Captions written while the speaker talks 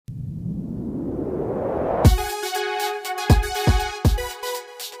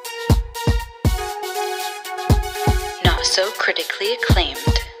so critically acclaimed.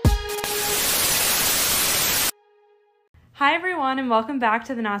 Hi everyone, and welcome back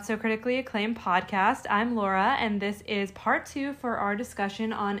to the Not So Critically Acclaimed podcast. I'm Laura, and this is part 2 for our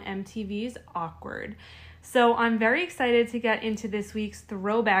discussion on MTV's Awkward. So I'm very excited to get into this week's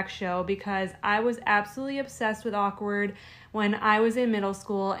throwback show because I was absolutely obsessed with Awkward when I was in middle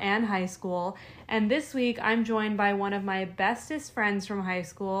school and high school. And this week I'm joined by one of my bestest friends from high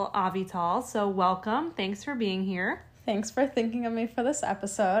school, Avital. So welcome. Thanks for being here. Thanks for thinking of me for this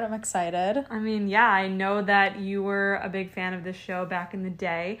episode. I'm excited. I mean, yeah, I know that you were a big fan of this show back in the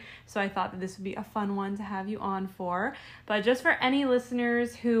day, so I thought that this would be a fun one to have you on for. But just for any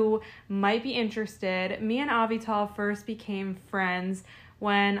listeners who might be interested, me and Avital first became friends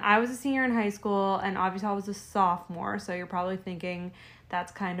when I was a senior in high school and Avital was a sophomore, so you're probably thinking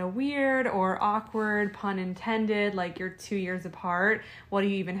that's kind of weird or awkward, pun intended, like you're 2 years apart. What do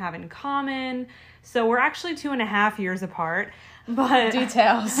you even have in common? So we're actually 2.5 years apart, but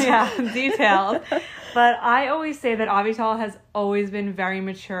details. Yeah, details. But I always say that Avital has always been very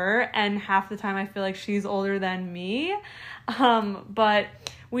mature, and half the time I feel like she's older than me. But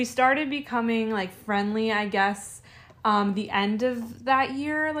we started becoming like friendly, I guess, the end of that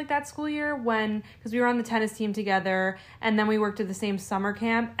year, like that school year, because we were on the tennis team together, and then we worked at the same summer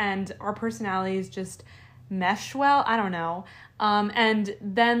camp, and our personalities just mesh well. I don't know. And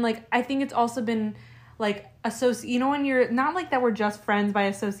then like I think it's also been like when you're not like that we're just friends by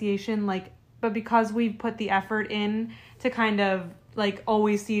association, like, but because we've put the effort in to kind of like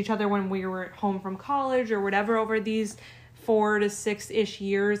always see each other when we were home from college or whatever over these 4 to 6-ish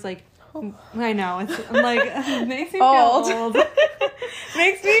years, like I know it's like it makes me feel old.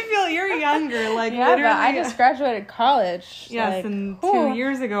 Makes me feel you're younger, like yeah, literally. But I just graduated college. Yes, and 2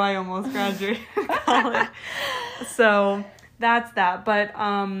 years ago I almost graduated college. So that's that. But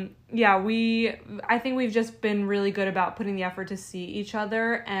yeah, I think we've just been really good about putting the effort to see each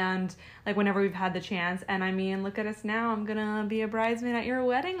other, and like whenever we've had the chance. And I mean, look at us now. I'm gonna be a bridesmaid at your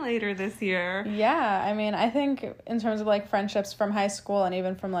wedding later this year. Yeah, I mean, I think in terms of like friendships from high school and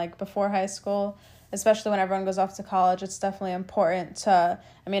even from like before high school, especially when everyone goes off to college, it's definitely important to,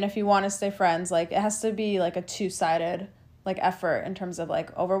 I mean, if you want to stay friends, like it has to be like a two-sided like effort in terms of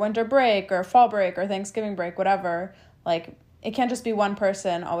like over winter break or fall break or Thanksgiving break, whatever. Like it can't just be one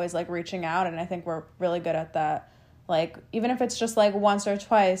person always like reaching out, and I think we're really good at that. Like even if it's just like once or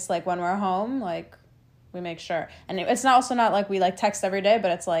twice, like when we're home, like we make sure. And it's not like we like text every day,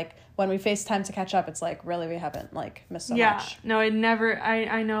 but it's like when we FaceTime to catch up, it's like really we haven't like missed so much. Yeah, no, it never,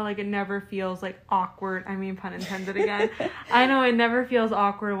 I know like it never feels like awkward. I mean, pun intended again. I know it never feels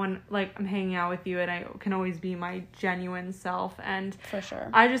awkward when like I'm hanging out with you and I can always be my genuine self. And for sure,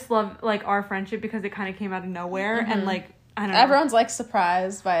 I just love like our friendship because it kind of came out of nowhere. Mm-hmm. And like, I don't know. Everyone's like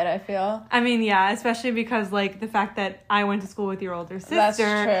surprised by it, I feel. I mean, yeah, especially because like the fact that I went to school with your older sister. That's true.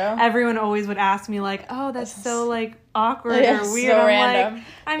 Everyone always would ask me like, "Oh, that's so like awkward or weird." So I'm random. like,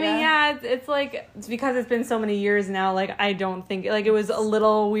 I mean, yeah, it's like it's because it's been so many years now. Like I don't think like it was a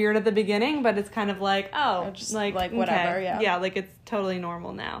little weird at the beginning, but it's kind of like just like whatever, okay. yeah. Yeah, like it's totally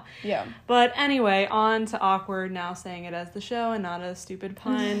normal now. Yeah. But anyway, on to awkward, now saying it as the show and not a stupid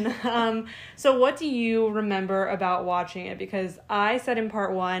pun. So what do you remember about watching it? Because I said in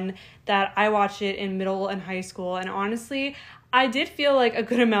part 1 that I watched it in middle and high school, and honestly, I did feel like a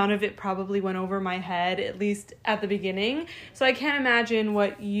good amount of it probably went over my head, at least at the beginning. So I can't imagine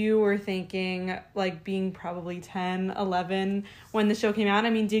what you were thinking, like being probably 10, 11 when the show came out. I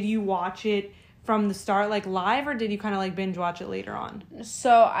mean, did you watch it from the start, like live, or did you kind of like binge watch it later on?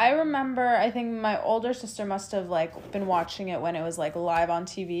 So I remember, I think my older sister must have like been watching it when it was like live on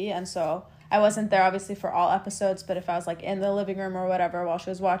TV, and so I wasn't there obviously for all episodes, but if I was like in the living room or whatever while she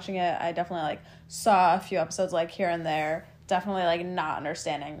was watching it, I definitely like saw a few episodes like here and there. Definitely like not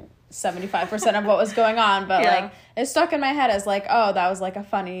understanding 75% of what was going on, but yeah. Like it stuck in my head as like, oh, that was like a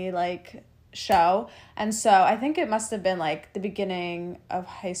funny like show. And so I think it must have been like the beginning of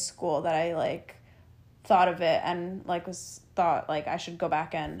high school that I like thought of it and like thought like I should go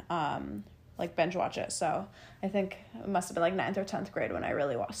back and like binge watch it. So I think it must have been like 9th or 10th grade when I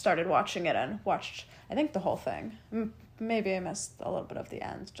really started watching it and watched, I think, the whole thing. Maybe I missed a little bit of the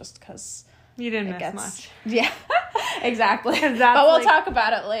end just because you didn't miss much. Yeah, exactly. But we'll like, talk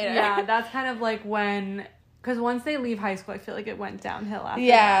about it later. Yeah, that's kind of like when, because once they leave high school, I feel like it went downhill after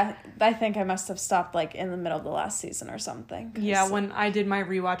that. I think I must have stopped like in the middle of the last season or something. Yeah, when I did my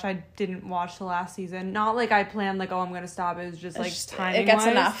rewatch, I didn't watch the last season. Not like I planned like, oh, I'm going to stop. It was just like timing. It gets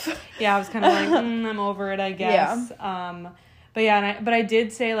enough. Yeah, I was kind of like, I'm over it, I guess. Yeah. But yeah, but I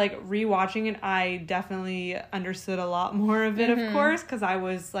did say like rewatching it, I definitely understood a lot more of it, of course, because I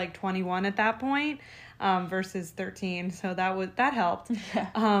was like 21 at that point. versus 13, so that helped.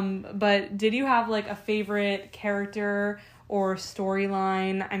 Yeah. But did you have like a favorite character or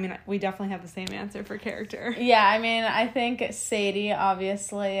storyline? I mean, we definitely have the same answer for character. Yeah, I mean, I think Sadie,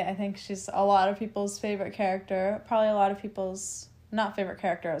 obviously, I think she's a lot of people's favorite character, probably a lot of people's not favorite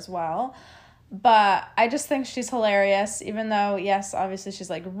character as well. But I just think she's hilarious, even though, yes, obviously she's,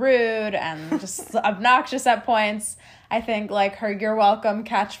 like, rude and just obnoxious at points. I think, like, her "you're welcome"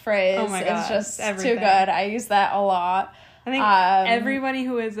 catchphrase is just everything. Too good. I use that a lot. I think everybody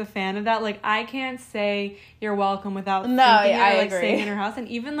who is a fan of that, like, I can't say "you're welcome" without thinking I like agree. staying in her house. And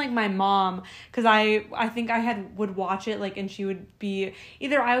even, like, my mom, because I think I would watch it, like, and she would be,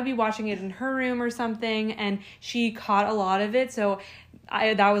 either I would be watching it in her room or something, and she caught a lot of it, so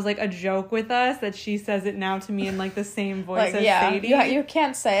that was, like, a joke with us, that she says it now to me in, like, the same voice as Sadie. You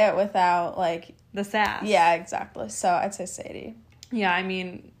can't say it without, like... the sass. Yeah, exactly. So I'd say Sadie. Yeah, I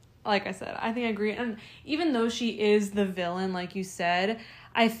mean, like I said, I think I agree. And even though she is the villain, like you said,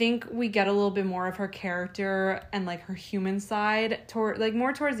 I think we get a little bit more of her character and, like, her human side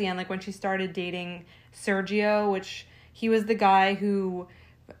more towards the end, like when she started dating Sergio, which he was the guy who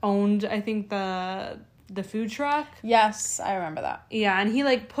owned, I think, the food truck. Yes, I remember that. Yeah, and he,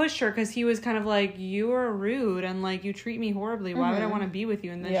 like, pushed her because he was kind of like, you are rude and, like, you treat me horribly. Why would I want to be with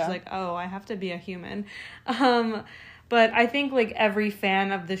you? And then she's like, oh, I have to be a human. But I think, like, every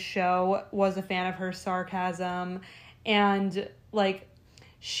fan of the show was a fan of her sarcasm. And, like,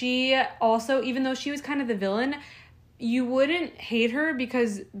 she also, even though she was kind of the villain, you wouldn't hate her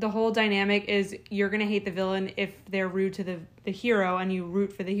because the whole dynamic is you're going to hate the villain if they're rude to the hero and you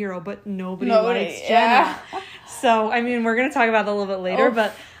root for the hero, but nobody likes Jenna. Yeah. So, I mean, we're going to talk about that a little bit later,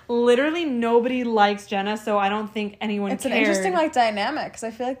 but literally nobody likes Jenna, so I don't think anyone It's cared. an interesting, like, dynamic, because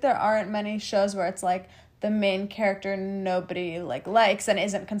I feel like there aren't many shows where it's, like, the main character nobody, like, likes and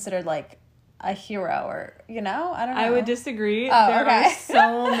isn't considered, like, a hero or, you know? I don't know. I would disagree. Oh, there are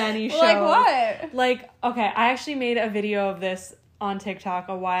so many shows. Like what? Like, okay, I actually made a video of this on TikTok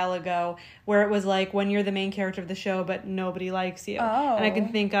a while ago where it was like when you're the main character of the show but nobody likes you. Oh. And I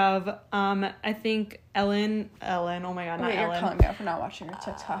can think of, I think Ellen, oh my god, not Wait, Ellen. You're calling me out for not watching your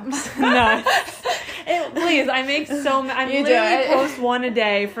TikToks. No. Please, I make so many. I literally post one a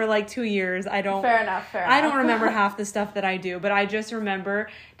day for like 2 years. Fair enough. I don't remember half the stuff that I do, but I just remember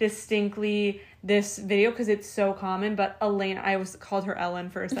distinctly this video because it's so common. But Elena, I called her Ellen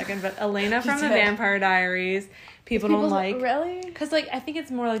for a second, but Elena from the Vampire Diaries, people don't like. Really? Because, like, I think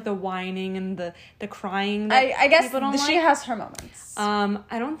it's more like the whining and the crying. I guess people don't she has her moments.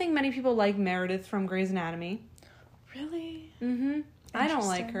 I don't think many people like Meredith from Grey's Anatomy. Really? Mm-hmm. I don't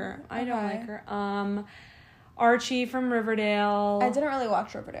like her. I don't like her. Archie from Riverdale. I didn't really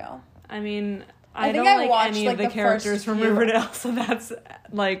watch Riverdale. I mean, I don't like watched, any of the characters from Riverdale, so that's,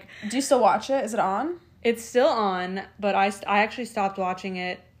 like... Do you still watch it? Is it on? It's still on, but I actually stopped watching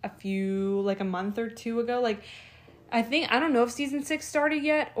it a month or two ago. Like, I don't know if season 6 started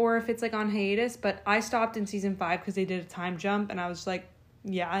yet, or if it's, like, on hiatus, but I stopped in season 5 because they did a time jump, and I was like,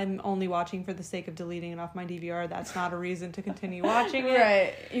 yeah, I'm only watching for the sake of deleting it off my DVR. That's not a reason to continue watching it.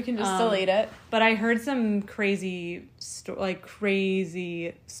 Right. You can just delete it. But I heard some crazy stories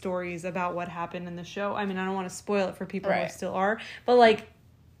about what happened in the show. I mean, I don't want to spoil it for people who still are. But, like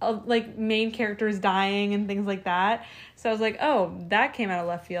main characters dying and things like that. So I was like, oh, that came out of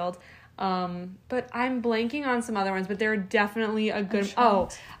left field. But I'm blanking on some other ones, but they're definitely a good... Oh,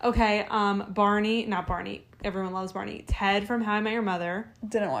 okay. Not Barney. Everyone loves Barney. Ted from How I Met Your Mother.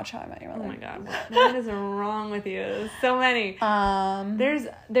 Didn't watch How I Met Your Mother. Oh my god, what is wrong with you? There's so many.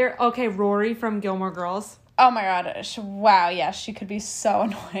 Rory from Gilmore Girls. Oh my god, wow, yeah, she could be so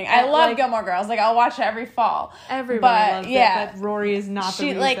annoying. I love Gilmore Girls. Like, I'll watch it every fall. Everybody loves it, but Rory is not the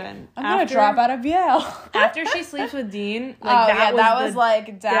reason. Like, I'm gonna drop out of Yale. After she sleeps with Dean, that was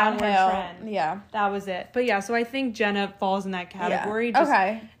like downhill. Trend. Yeah. That was it. But yeah, so I think Jenna falls in that category.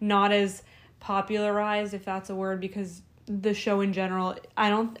 Yeah. Just not as popularized, if that's a word, because the show in general,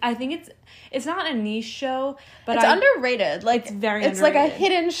 I think it's not a niche show, but it's underrated. Like, it's very underrated. Like a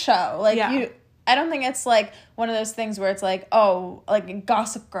hidden show. Like, I don't think it's like one of those things where it's like, oh, like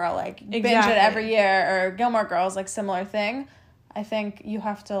Gossip Girl, like binge it every year, or Gilmore Girls, like similar thing. I think you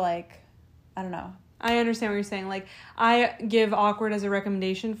have to, like, I don't know. I understand what you're saying. Like, I give Awkward as a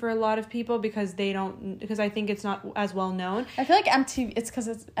recommendation for a lot of people because I think it's not as well known. I feel like MTV, it's because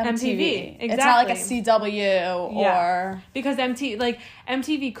it's MTV. Exactly. It's not like a CW or... Because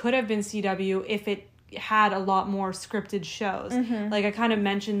MTV could have been CW if it had a lot more scripted shows. Like I kind of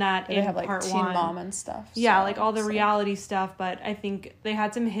mentioned that they in have like part Teen 1. Mom and stuff. Yeah, so like all the it's reality stuff, but I think they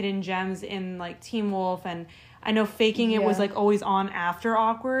had some hidden gems in like Teen Wolf, and I know Faking It was like always on after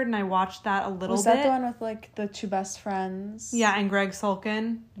Awkward, and I watched that a little bit. Was that the one with like the 2 best friends? Yeah, and Greg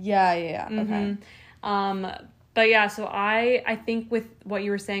Sulkin. Yeah. Okay. But yeah, so I think with what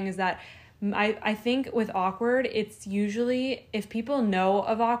you were saying is that I think with Awkward, it's usually if people know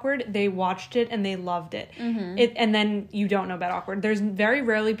of Awkward, they watched it and they loved it. And then you don't know about Awkward. There's very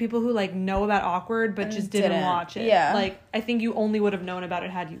rarely people who like know about Awkward but just didn't watch it. Yeah. Like I think you only would have known about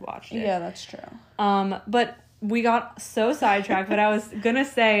it had you watched it. Yeah, that's true. But we got so sidetracked. What I was gonna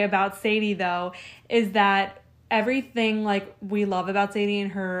say about Sadie though is that everything like we love about Sadie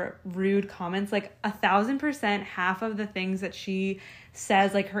and her rude comments, like 1,000%, half of the things that she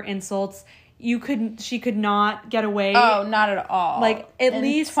says, like her insults, she could not get away. Oh, not at all. Like at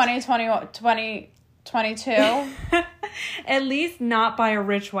least 2022. At least not by a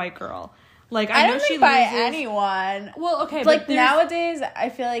rich white girl. Like I know don't she think by loses. anyone. Well, okay, like but nowadays, I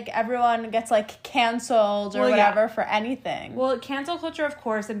feel like everyone gets like canceled or whatever for anything. Well, cancel culture, of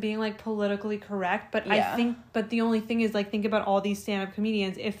course, and being like politically correct, but Yeah. I think, but the only thing is like think about all these stand-up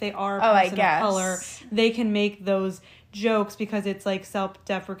comedians. If they are a Oh, I person of guess. color, they can make those jokes because it's like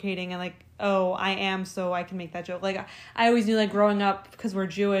self-deprecating and like, oh, I am, so I can make that joke. Like I always knew, like growing up, because we're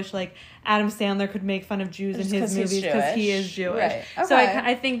Jewish, like Adam Sandler could make fun of Jews in his movies because he is Jewish. Right. Okay. So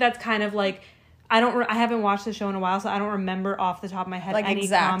I think that's kind of like, I haven't watched the show in a while, so I don't remember off the top of my head like any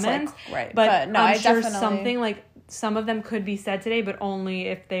exact, comments. like, right. But no, I'm I sure definitely something like some of them could be said today, but only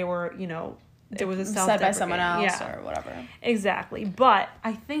if they were, it was a said by someone else or whatever. Exactly. But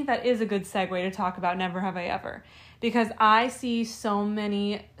I think that is a good segue to talk about Never Have I Ever, because I see so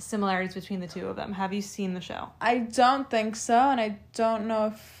many similarities between the two of them. Have you seen the show? I don't think so, and I don't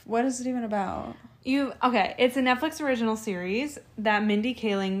know what is it even about? Okay, it's a Netflix original series that Mindy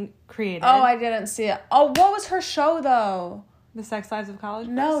Kaling created. Oh, I didn't see it. Oh, what was her show though? The Sex Lives of College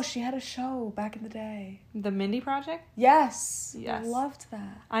Girls? No, she had a show back in the day. The Mindy Project? Yes. Yes. I loved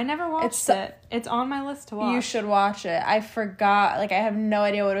that. I never watched it. It's on my list to watch. You should watch it. I forgot. Like, I have no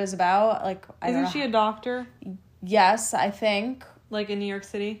idea what it was about. Like, I don't know. Isn't she a doctor? Yes, I think. Like in New York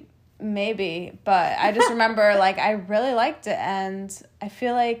City? Maybe. But I just remember, like, I really liked it. And I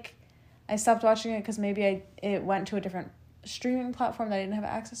feel like I stopped watching it because maybe it went to a different streaming platform that I didn't have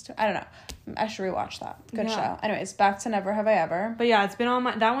access to. I don't know. I should rewatch that. Good show. Anyways, back to Never Have I Ever. But yeah,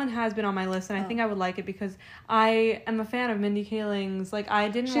 that one has been on my list, and I think I would like it because I am a fan of Mindy Kaling's. Like, I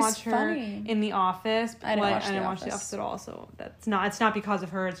didn't watch her in The Office. I didn't watch The Office at all, so it's not because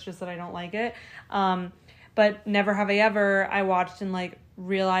of her, it's just that I don't like it. But Never Have I Ever, I watched and like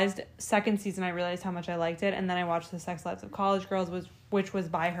realized, second season I realized how much I liked it, and then I watched The Sex Lives of College Girls, which was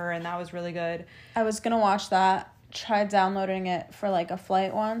by her, and that was really good. I was gonna watch that. Tried downloading it for like a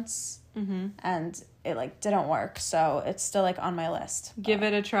flight once, and it like didn't work, so it's still like on my list. Give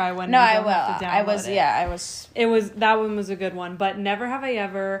it a try when I will. That one was a good one. But Never Have I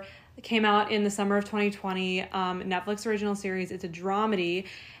Ever came out in the summer of 2020. Netflix original series. It's a dramedy,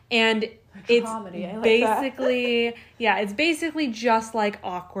 and it's basically just like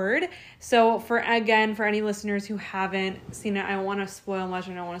Awkward. So for any listeners who haven't seen it, I don't want to spoil much.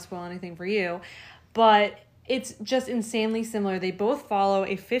 I don't want to spoil anything for you, but it's just insanely similar. They both follow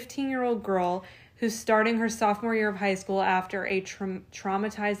a 15-year-old girl who's starting her sophomore year of high school after a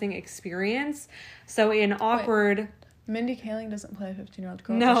traumatizing experience. So in Awkward... Wait, Mindy Kaling doesn't play a 15-year-old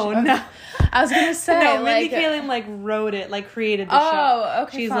girl. No. I was going to say... No, Mindy Kaling, wrote it, created the show. Oh,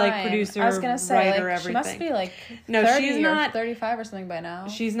 okay, She's, fine. Producer, I was gonna say, writer, everything. She must be, 30 she's not, or 35 or something by now.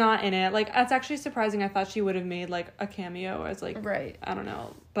 She's not in it. That's actually surprising. I thought she would have made, a cameo as, Right. I don't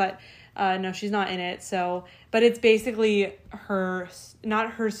know. But... no, she's not in it. So, but it's basically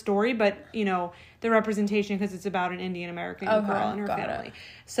not her story, but the representation, because it's about an Indian American girl and her family. It.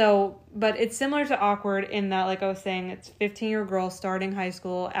 So, but it's similar to Awkward in that, like I was saying, it's 15-year girl starting high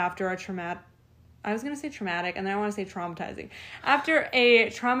school after a traumatic, and then I want to say traumatizing. After a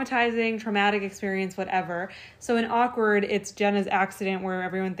traumatic experience, whatever. So in Awkward, it's Jenna's accident where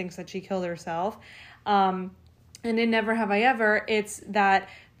everyone thinks that she killed herself. And in Never Have I Ever, it's that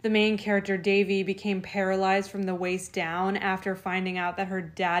the main character, Davy, became paralyzed from the waist down after finding out that her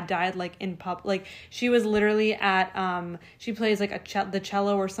dad died, in public. She was literally at, she plays, the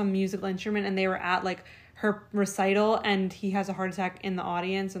cello or some musical instrument, and they were at, her recital, and he has a heart attack in the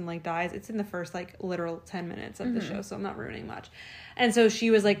audience and, dies. It's in the first, literal 10 minutes of the show, so I'm not ruining much. And so she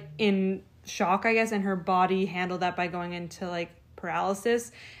was, in shock, I guess, and her body handled that by going into,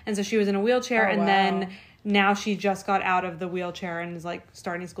 paralysis. And so she was in a wheelchair, and then now she just got out of the wheelchair and is, like,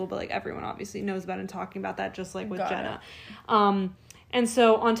 starting school. But, like, everyone obviously knows about it and talking about that, just like with Jenna. And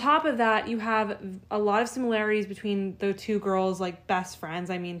so on top of that, you have a lot of similarities between the two girls, like, best friends.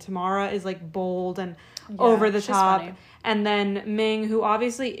 I mean, Tamara is, like, bold and over the top. Funny. And then Ming, who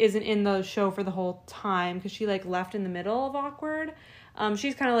obviously isn't in the show for the whole time because she, like, left in the middle of Awkward.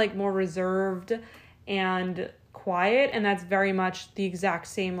 She's kind of, like, more reserved and quiet, and that's very much the exact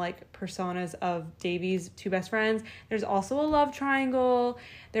same, like, personas of Davy's two best friends. There's also a love triangle.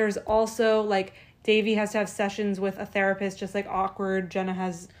 There's also, like, Davy has to have sessions with a therapist, just like Awkward. Jenna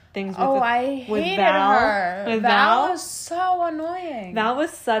has things with I hated her. With Val was so annoying. Val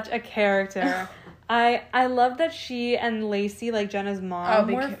was such a character. I love that she and Lacey, like Jenna's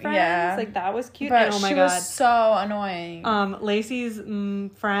mom, were friends. Yeah. Like, that was cute. But and, oh my she God. was so annoying. Lacey's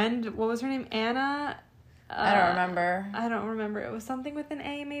friend, what was her name? Anna? I don't remember. It was something with an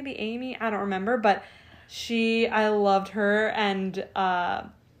A, maybe Amy. I don't remember. But I loved her. And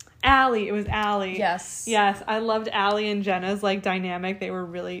Allie. It was Allie. Yes. Yes. I loved Allie and Jenna's, like, dynamic. They were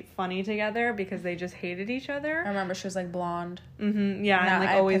really funny together because they just hated each other. I remember she was, like, blonde. Mm-hmm. Yeah. And,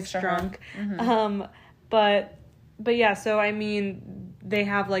 like, always drunk. Mm-hmm. But yeah, so, I mean, they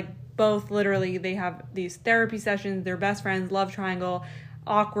have, like, both literally, they have these therapy sessions, they're best friends, love triangle,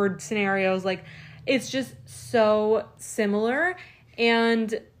 awkward scenarios. Like, it's just so similar.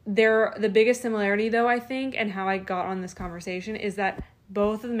 And the biggest similarity, though, I think, and how I got on this conversation is that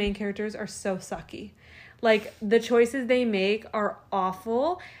both of the main characters are so sucky. Like, the choices they make are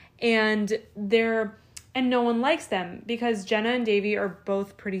awful, and no one likes them because Jenna and Davy are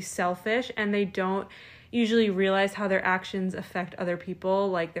both pretty selfish, and they don't usually realize how their actions affect other people,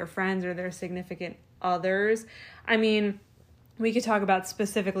 like their friends or their significant others. I mean, we could talk about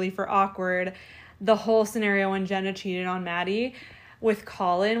specifically for Awkward, the whole scenario when Jenna cheated on Maddie with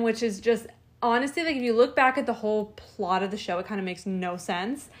Colin, which is just, honestly, like, if you look back at the whole plot of the show, it kind of makes no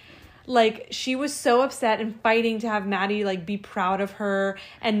sense. Like, she was so upset and fighting to have Maddie, like, be proud of her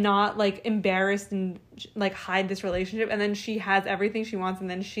and not, like, embarrassed and, like, hide this relationship. And then she has everything she wants, and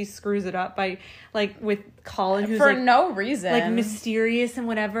then she screws it up by, like, with Colin, who's, for like, no reason, like, mysterious and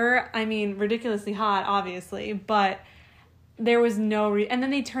whatever. I mean, ridiculously hot, obviously, but there was no and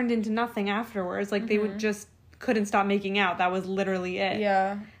then they turned into nothing afterwards. Like, they would just couldn't stop making out. That was literally it.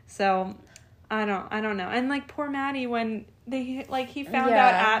 Yeah. So I don't know. And, like, poor Maddie, when he found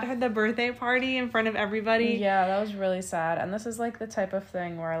out at the birthday party in front of everybody. Yeah, that was really sad. And this is, like, the type of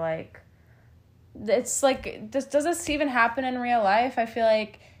thing where, like, it's like, does this even happen in real life? I feel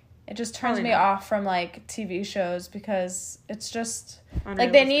like it just turns me off from, like, TV shows because it's just,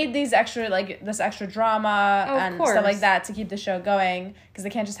 like, they need these extra, like, this extra drama and stuff like that to keep the show going because they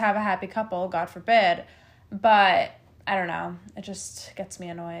can't just have a happy couple, God forbid. But I don't know. It just gets me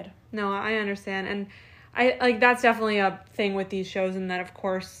annoyed. No, I understand. And I, like, that's definitely a thing with these shows, and that, of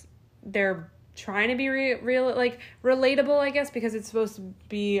course, they're trying to be real, like, relatable, I guess, because it's supposed to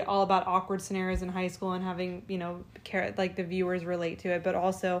be all about awkward scenarios in high school and having, you know, like, the viewers relate to it. But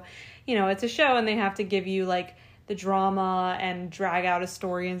also, you know, it's a show and they have to give you, like, the drama and drag out a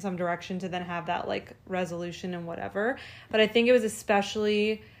story in some direction to then have that, like, resolution and whatever. But I think it was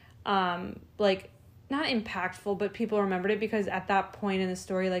especially, like, not impactful, but people remembered it because at that point in the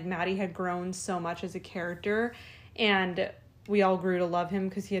story, like, Maddie had grown so much as a character, and we all grew to love him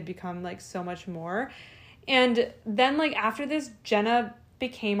because he had become, like, so much more. And then, like, after this, Jenna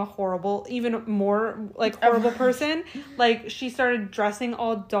became a horrible, even more, like, horrible person. Like, she started dressing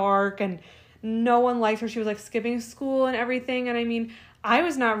all dark, and no one liked her. She was, like, skipping school and everything. And I mean, I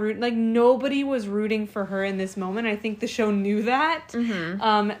was not rooting, like, nobody was rooting for her in this moment. I think the show knew that.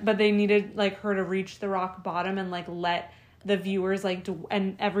 Mm-hmm. But they needed, like, her to reach the rock bottom and, like, let the viewers, like,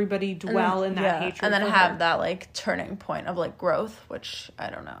 and everybody dwell in that hatred. And then have that, like, turning point of, like, growth, which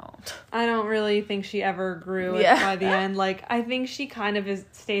I don't know. I don't really think she ever grew by the end. Like, I think she kind of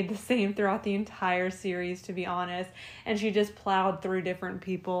stayed the same throughout the entire series, to be honest. And she just plowed through different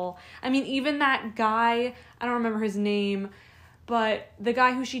people. I mean, even that guy, I don't remember his name, but the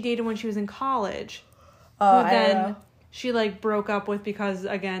guy who she dated when she was in college, who then she, like, broke up with because,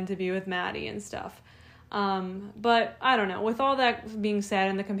 again, to be with Maddie and stuff. But I don't know. With all that being said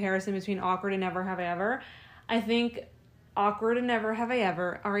and the comparison between Awkward and Never Have I Ever, I think Awkward and Never Have I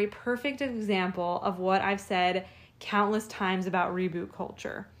Ever are a perfect example of what I've said countless times about reboot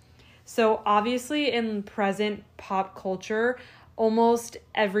culture. So obviously in present pop culture, almost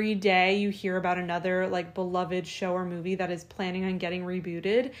every day you hear about another like beloved show or movie that is planning on getting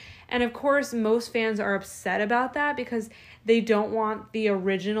rebooted. And of course, most fans are upset about that because they don't want the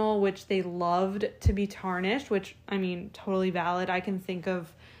original, which they loved, to be tarnished, which, I mean, totally valid. I can think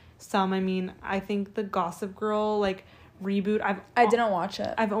of some. I mean, I think the Gossip Girl like reboot, I didn't watch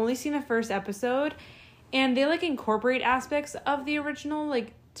it. I've only seen the first episode, and they like incorporate aspects of the original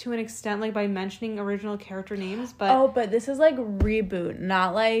like to an extent, like by mentioning original character names, but but this is like reboot,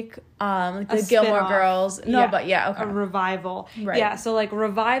 not like the Gilmore spin-off. Girls. No, but okay. A revival. Right. Yeah, so like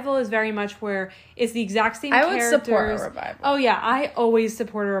revival is very much where it's the exact same I characters. would support a revival. Oh yeah, I always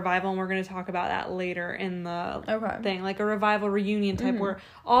support a revival, and we're going to talk about that later in the thing. Like a revival reunion type where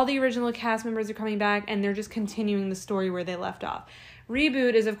all the original cast members are coming back and they're just continuing the story where they left off.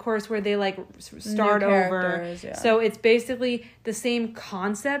 Reboot is, of course, where they like start over. Yeah. So it's basically the same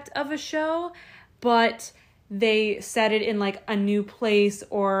concept of a show, but they set it in like a new place,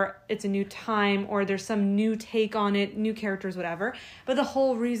 or it's a new time, or there's some new take on it, new characters, whatever. But the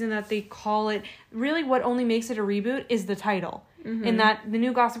whole reason that they call it, really what only makes it a reboot is the title. In that the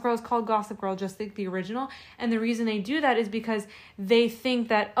new Gossip Girl is called Gossip Girl, just like the original. And the reason they do that is because they think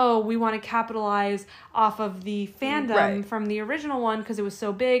that, oh, we want to capitalize off of the fandom from the original one because it was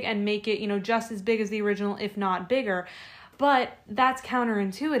so big and make it, you know, just as big as the original, if not bigger. But that's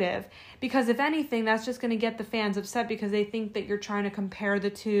counterintuitive because if anything, that's just going to get the fans upset because they think that you're trying to compare the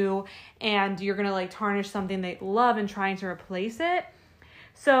two and you're going to like tarnish something they love and trying to replace it.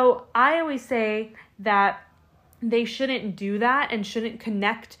 So I always say that they shouldn't do that and shouldn't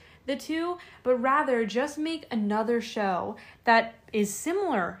connect the two, but rather just make another show that is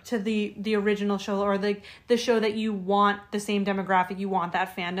similar to the original show, or the show that you want, the same demographic you want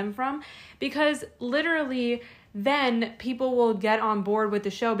that fandom from, because literally then people will get on board with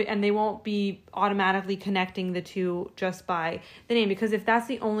the show and they won't be automatically connecting the two just by the name, because if that's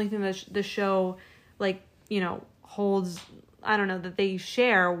the only thing that the show like, you know, holds, I don't know, that they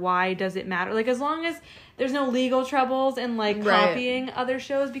share, why does it matter? Like, as long as there's no legal troubles and like copying other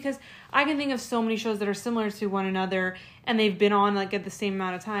shows, because I can think of so many shows that are similar to one another and they've been on like at the same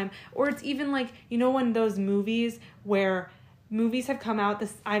amount of time. Or it's even like, you know, when those movies where movies have come out,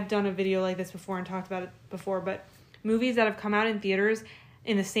 I've done a video like this before and talked about it before, but movies that have come out in theaters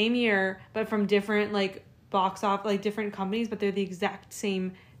in the same year but from different like box off, like different companies, but they're the exact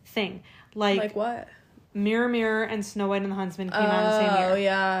same thing. Like what? Mirror Mirror and Snow White and the Huntsman came out in the same year. Oh,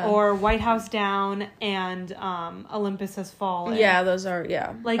 yeah. Or White House Down and Olympus Has Fallen. Yeah, those are,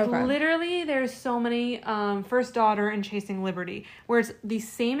 Like, literally, there's so many, First Daughter and Chasing Liberty, where it's the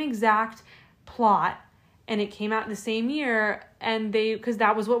same exact plot, and it came out in the same year, and because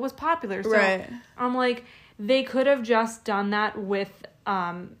that was what was popular. So I'm like, they could have just done that with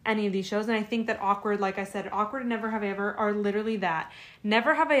any of these shows. And I think that Awkward, like I said, Awkward and Never Have I Ever are literally that.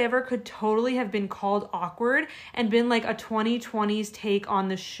 Never Have I Ever could totally have been called Awkward and been like a 2020s take on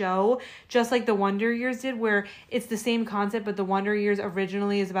the show, just like the Wonder Years did, where it's the same concept, but the Wonder Years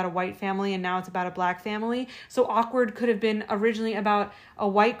originally is about a white family and now it's about a black family. So Awkward could have been originally about a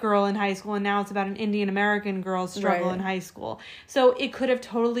white girl in high school and now it's about an Indian American girl's struggle in high school. So it could have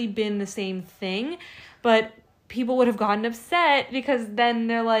totally been the same thing, but people would have gotten upset because then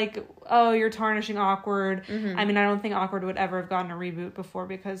they're like, oh, you're tarnishing Awkward. I mean, I don't think Awkward would ever have gotten a reboot before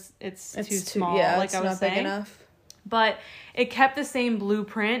because it's too small, like I was saying. Big enough. But it kept the same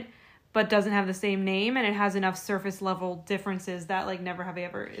blueprint, but doesn't have the same name, and it has enough surface level differences that like Never Have I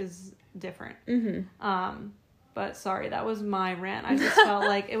Ever is different. But sorry, that was my rant. I just felt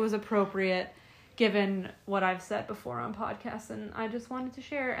like it was appropriate given what I've said before on podcasts, and I just wanted to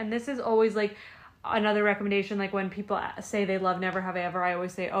share. And this is always like another recommendation, like when people say they love Never Have I Ever, I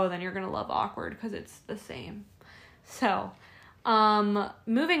always say, oh, then you're gonna love Awkward because it's the same. So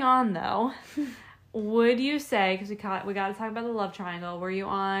moving on though, would you say, because we got to talk about the love triangle, were you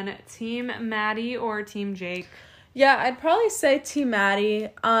on Team Maddie or Team Jake? Yeah, I'd probably say Team Maddie.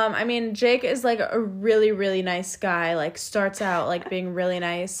 I mean, Jake is like a really, really nice guy, like starts out like being really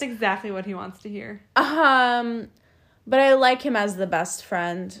nice. That's exactly what he wants to hear. But I like him as the best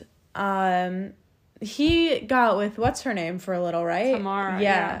friend. He got with, what's her name for a little, right? Tamara.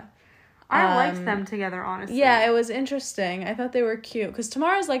 Yeah. I liked them together, honestly. Yeah, it was interesting. I thought they were cute. Because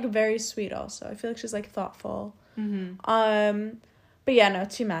Tamara's, like, very sweet also. I feel like she's, like, thoughtful. But yeah, no,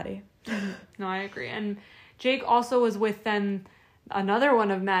 Team Maddie. No, I agree. And Jake also was with then another one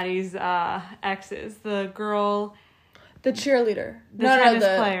of Maddie's exes. The girl. The cheerleader. The tennis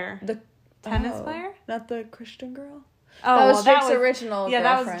player. The tennis player? Not the Christian girl? Oh, that was Jake's original girlfriend.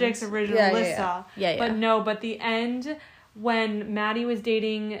 That was Jake's original Lissa. Yeah. But no, the end when Maddie was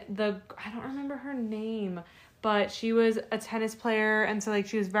dating I don't remember her name, but she was a tennis player, and so like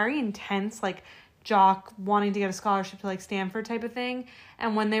she was very intense, like jock, wanting to get a scholarship to like Stanford type of thing.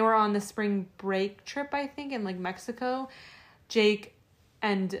 And when they were on the spring break trip, I think in like Mexico, Jake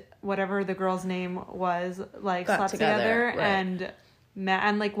and whatever the girl's name was like Got slept together, right.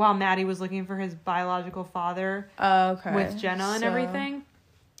 and like while Maddie was looking for his biological father with Jenna and everything.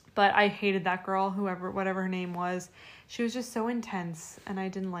 But I hated that girl, whatever her name was. She was just so intense, and I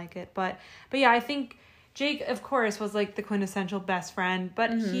didn't like it. But yeah, I think Jake, of course, was like the quintessential best friend,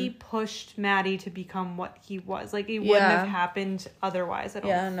 but he pushed Maddie to become what he was. Like, it wouldn't have happened otherwise, I don't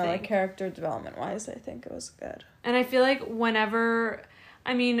think. Yeah, no, like character development wise, I think it was good. And I feel like whenever,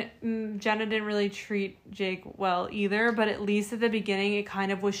 I mean, Jenna didn't really treat Jake well either, but at least at the beginning, it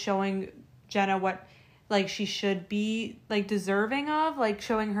kind of was showing Jenna what, like, she should be, like, deserving of, like,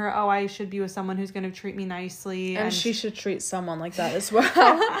 showing her, oh, I should be with someone who's going to treat me nicely. And she should treat someone like that as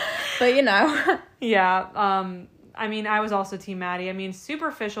well. But, you know. Yeah, I mean, I was also Team Maddie. I mean,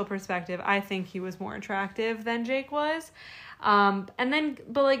 superficial perspective, I think he was more attractive than Jake was. And then,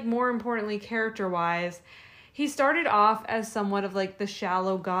 but, like, more importantly, character-wise, he started off as somewhat of, like, the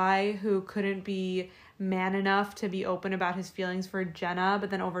shallow guy who couldn't be man enough to be open about his feelings for Jenna, but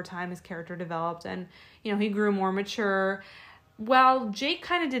then over time his character developed and, you know, he grew more mature. Well, Jake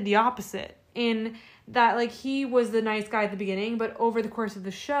kind of did the opposite in that, like, he was the nice guy at the beginning, but over the course of the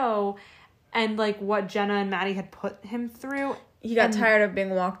show and, like, what Jenna and Maddie had put him through, he got tired of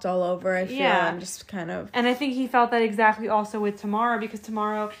being walked all over, I feel, and just kind of... And I think he felt that exactly also with Tamara, because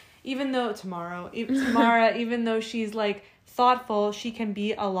Tamara, even though she's, like, thoughtful, she can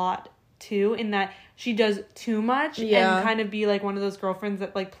be a lot too, in that she does too much and kind of be like one of those girlfriends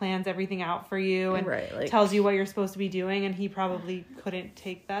that like plans everything out for you and tells you what you're supposed to be doing, and he probably couldn't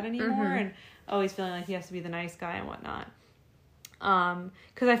take that anymore and always feeling like he has to be the nice guy and whatnot.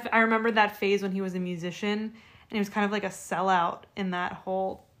 Because I remember that phase when he was a musician and he was kind of like a sellout in that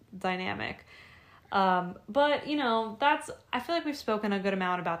whole dynamic. But, you know, I feel like we've spoken a good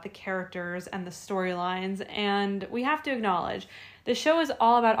amount about the characters and the storylines, and we have to acknowledge the show is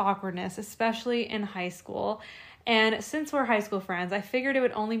all about awkwardness, especially in high school. And since we're high school friends, I figured it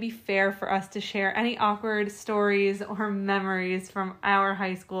would only be fair for us to share any awkward stories or memories from our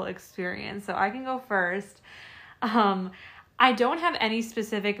high school experience. So I can go first. I don't have any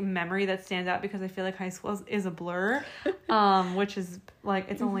specific memory that stands out because I feel like high school is a blur, which is like,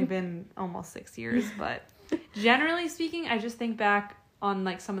 it's only been almost 6 years. But generally speaking, I just think back on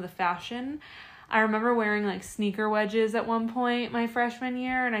like some of the fashion. I remember wearing like sneaker wedges at one point my freshman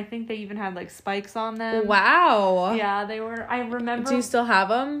year, and I think they even had like spikes on them. Wow. Yeah, they were. I remember. Do you still have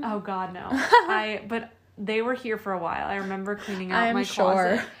them? Oh God, no. But they were here for a while. I remember cleaning out my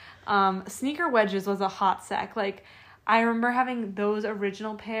closet. Sneaker wedges was a hot sec. Like, I remember having those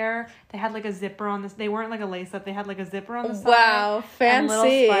original pair. They had like a zipper on this. They weren't like a lace up. They had like a zipper on the side. Wow, fancy. And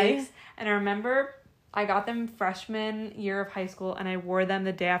little spikes. And I remember I got them freshman year of high school, and I wore them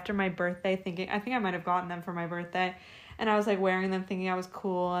the day after my birthday, I think I might have gotten them for my birthday. And I was like wearing them thinking I was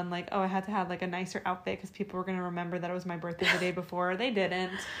cool and like, oh, I had to have like a nicer outfit because people were going to remember that it was my birthday the day before. They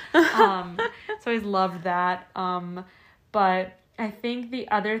didn't. So I always loved that. But I think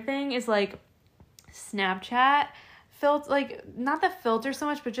the other thing is like Snapchat like not the filter so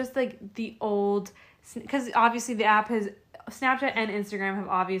much, but just like the old, because obviously the app has, Snapchat and Instagram have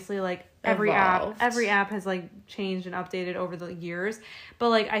obviously like every app has like changed and updated over the years. But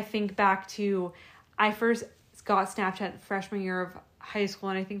like I think back to, I first got Snapchat freshman year of high school,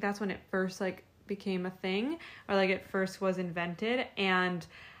 and I think that's when it first like became a thing, or like it first was invented. And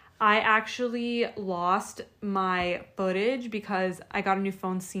I actually lost my footage because I got a new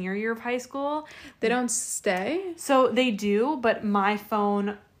phone senior year of high school. They don't stay? So they do, but my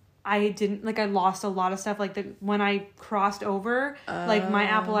phone, I didn't, like, I lost a lot of stuff. Like, when I crossed over, like, my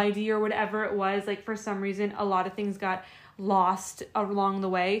Apple ID or whatever it was, like, for some reason, a lot of things got lost along the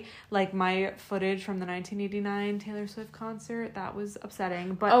way. Like, my footage from the 1989 Taylor Swift concert, that was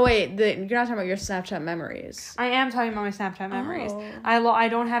upsetting. But oh, wait, you're not talking about your Snapchat memories. I am talking about my Snapchat memories. I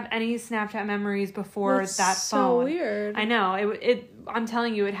don't have any Snapchat memories before that phone. So weird. I know. I'm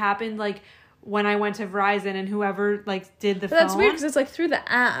telling you, it happened, like, when I went to Verizon and whoever like did the phone. That's weird because it's like through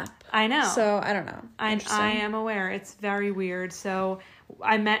the app. I know. So I don't know. I am aware. It's very weird. So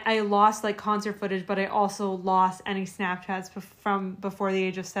I lost like concert footage, but I also lost any Snapchats from before the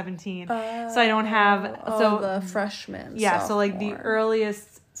age of 17. So I don't have the freshmen. Yeah. Sophomore. So like the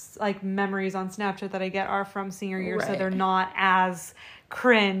earliest like memories on Snapchat that I get are from senior year. Right. So they're not as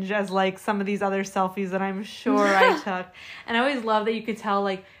cringe as like some of these other selfies that I'm sure I took. And I always love that you could tell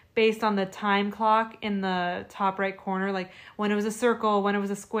like based on the time clock in the top right corner, like when it was a circle, when it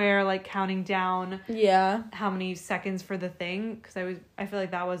was a square, like counting down how many seconds for the thing, because I feel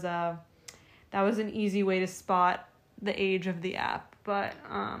like that was an easy way to spot the age of the app. But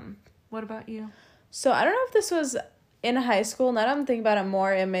what about you? So I don't know if this was in high school. Now that I'm thinking about it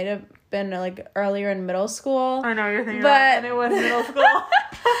more, it may have been like earlier in middle school. I know you're thinking about it, and it was middle school.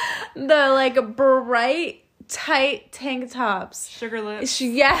 The like bright, tight tank tops. Sugar lips.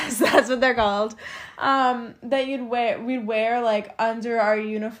 Yes, that's what they're called. That we'd wear like under our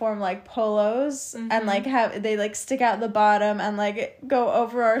uniform, like polos, and like they like stick out the bottom and like go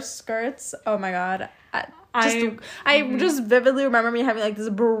over our skirts. Oh my God. I just vividly remember me having like this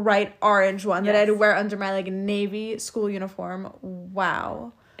bright orange one that I'd wear under my like Navy school uniform.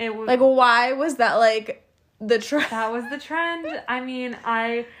 Wow. It was like, why was that like the trend? That was the trend. I mean,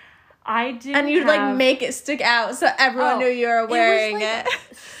 I did. And you'd like make it stick out so everyone knew you were wearing it.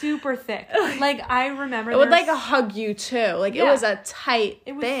 Super thick. Like I remember it would like hug you too. Like it was a tight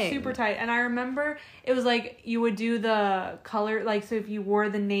thing. It was super tight. And I remember it was like you would do the color, like so if you wore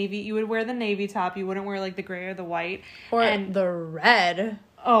the navy, you would wear the navy top. You wouldn't wear like the gray or the white or the red.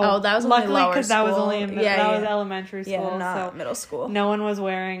 Oh, that was luckily because that was only that was elementary school, not middle school. No one was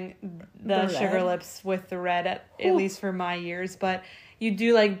wearing the sugar lips with the red at least for my years, but. You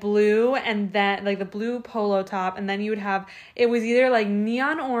do like blue and then like the blue polo top, and then you would have it was either like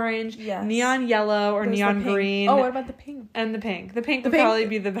neon orange, neon yellow, or neon green. Oh, what about the pink? And the pink. The pink would probably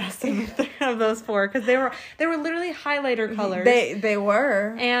be the best of those four because they were literally highlighter colors. They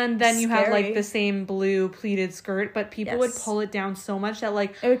were. And then you have like the same blue pleated skirt, but people would pull it down so much that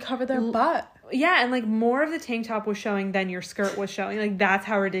like it would cover their butt. Yeah, and like more of the tank top was showing than your skirt was showing. Like that's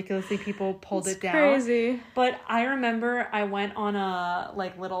how ridiculously people pulled it down. Crazy. But I remember I went on a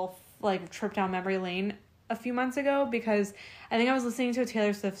like little like trip down memory lane a few months ago because I think I was listening to a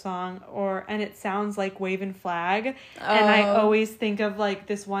Taylor Swift song and it sounds like Wavin' Flag. And I always think of like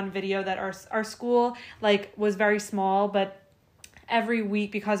this one video that our school like was very small, but every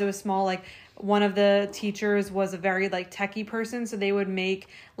week because it was small, like one of the teachers was a very like techie person, so they would make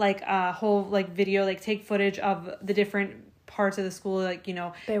like a whole like video, like take footage of the different parts of the school, like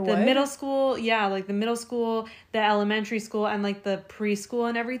the middle school, like the middle school, the elementary school, and like the preschool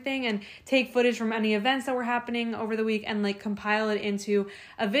and everything, and take footage from any events that were happening over the week and like compile it into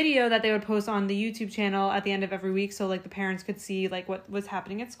a video that they would post on the YouTube channel at the end of every week, so like the parents could see like what was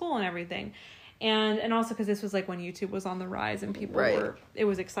happening at school and everything. And also because this was like when YouTube was on the rise and people it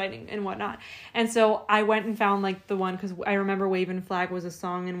was exciting and whatnot. And so I went and found like the one, because I remember Wavin' Flag was a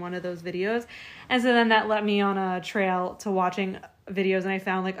song in one of those videos. And so then that led me on a trail to watching videos, and I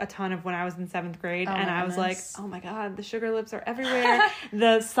found like a ton of when I was in 7th grade, and I was like, oh my God, the sugar lips are everywhere.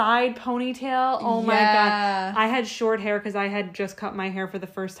 The side ponytail, oh my God. I had short hair because I had just cut my hair for the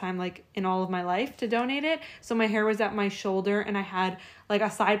first time like in all of my life to donate it, so my hair was at my shoulder and I had like a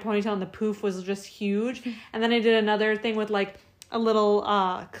side ponytail and the poof was just huge. And then I did another thing with like a little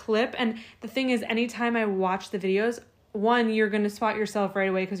clip, and the thing is, anytime I watch the videos, one, you're going to spot yourself right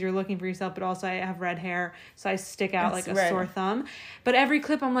away because you're looking for yourself, but also I have red hair, so I stick out like a sore thumb. But every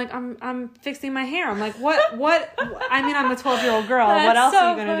clip I'm like, I'm fixing my hair. I'm like, what? I mean, I'm a 12-year-old girl. What else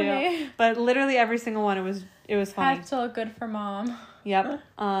are you going to do? But literally every single one, it was funny. Have to look good for mom. Yep.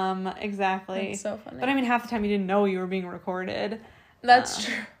 Exactly. That's so funny. But I mean, half the time you didn't know you were being recorded. That's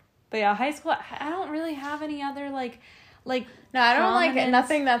true. But yeah, high school, I don't really have any other like no, I don't like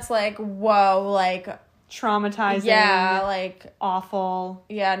nothing that's like, whoa, like traumatizing, like awful,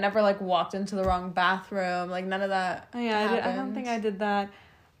 never like walked into the wrong bathroom, like none of that. I don't think I did that.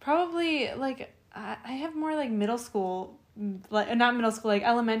 Probably like I have more like middle school, like not middle school, like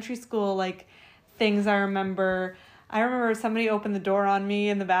elementary school, like things I remember somebody opened the door on me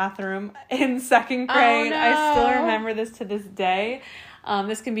in the bathroom in 2nd grade. Oh, no. I still remember this to this day.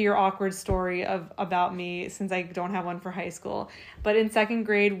 This can be your awkward story about me since I don't have one for high school. But in 2nd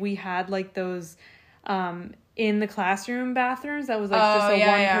grade, we had like those in the classroom bathrooms that was like just a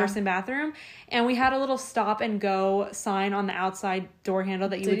one-person bathroom. And we had a little stop and go sign on the outside door handle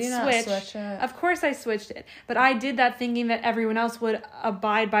that you would switch. Switch it? Of course I switched it. But I did that thinking that everyone else would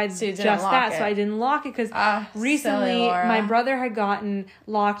abide by just that. So I didn't lock it because recently my brother had gotten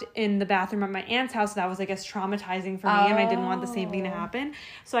locked in the bathroom at my aunt's house. So that was, I guess, traumatizing for me. And I didn't want the same thing to happen.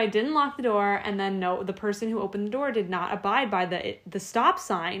 So I didn't lock the door. And then the person who opened the door did not abide by the stop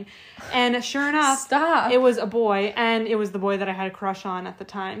sign. And sure enough, it was a boy. And it was the boy that I had a crush on at the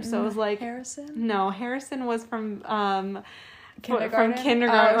time. So it was like... Harrison? No, Harrison was from Kindergarten? From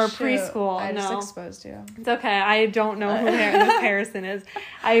kindergarten or shoot. preschool. I just No. exposed you. It's okay. I don't know who Miss Harrison is.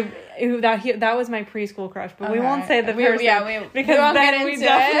 That was my preschool crush, but we won't say the person. Because won't then get we into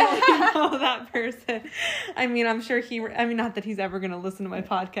definitely know that person. I mean, I'm sure not that he's ever going to listen to my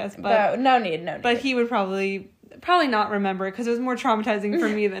podcast, but no need. But he would probably not remember it because it was more traumatizing for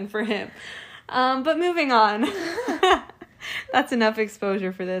me than for him. But moving on. That's enough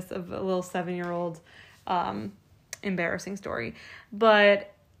exposure for this of a little 7-year-old embarrassing story.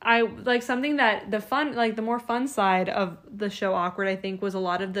 But I like something that the more fun side of the show Awkward, I think, was a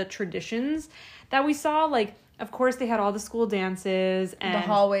lot of the traditions that we saw. Like, of course, they had all the school dances and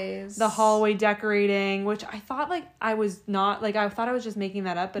the hallway decorating, which I thought I thought I was just making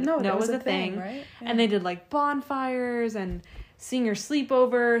that up, but no, it was a thing. Right? Yeah. And they did bonfires and senior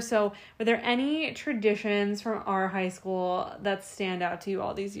sleepover. So were there any traditions from our high school that stand out to you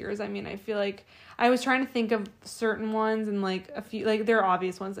all these years? I mean, I feel like I was trying to think of certain ones and a few, there are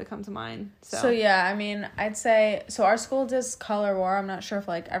obvious ones that come to mind. So yeah, I mean, I'd say, so our school does color war. I'm not sure if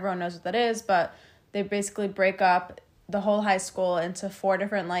everyone knows what that is, but they basically break up the whole high school into 4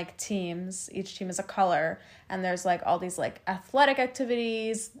 different teams. Each team is a color, and there's all these athletic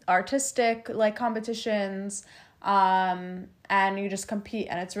activities, artistic competitions, and you just compete,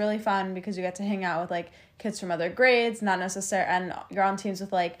 and it's really fun because you get to hang out with kids from other grades, not necessarily, and you're on teams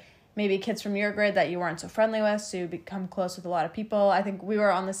with maybe kids from your grade that you weren't so friendly with, so you become close with a lot of people. I think we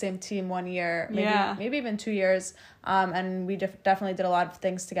were on the same team 1 year, maybe even 2 years, and we definitely did a lot of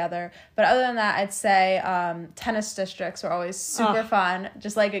things together. But other than that, I'd say tennis districts were always super fun,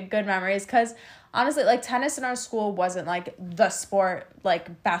 just good memories, because honestly, tennis in our school wasn't the sport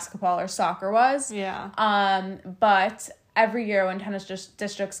basketball or soccer was. Yeah. But every year when tennis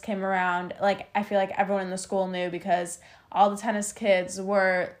districts came around, I feel everyone in the school knew, because all the tennis kids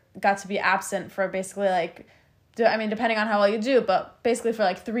got to be absent for basically depending on how well you do, but basically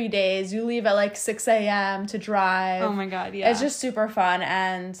for 3 days. You leave at 6 a.m. to drive. Oh my God, yeah. It's just super fun,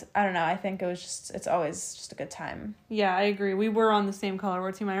 and I don't know, I think it's always just a good time. Yeah, I agree. We were on the same color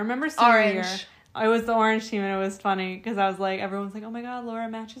war team. I remember senior year. I was the orange team, and it was funny because I was everyone's oh my God, Laura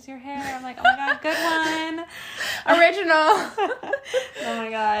matches your hair. I'm oh my God, good one. Original. Oh my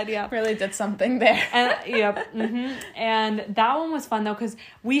God, yeah. Really did something there. And yep. Mm-hmm. And that one was fun though, because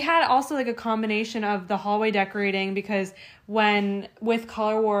we had also a combination of the hallway decorating, because with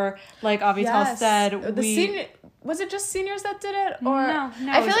Color War, Avital said, was it just seniors that did it? Or no,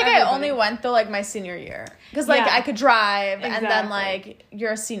 I feel I only went though my senior year, because I could drive, exactly. And then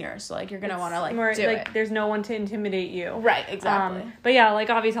you're a senior, so you're gonna want to do it. There's no one to intimidate you, right? Exactly. But yeah,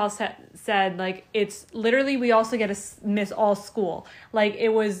 Avital said it's literally, we also get to miss all school. And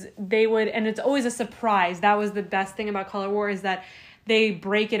it's always a surprise. That was the best thing about Color War, is that they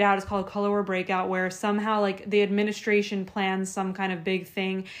break it out. It's called Color War Breakout, where somehow the administration plans some kind of big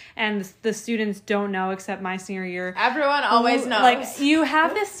thing, and the students don't know, except my senior year. Everyone always knows. You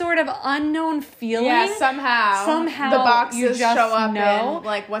have this sort of unknown feeling. Yeah, somehow the boxes you just show up know.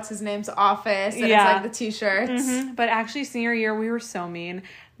 in what's his name's office, and it's the t-shirts. Mm-hmm. But actually, senior year, we were so mean.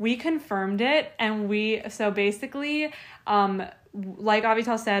 We confirmed it, and so basically, like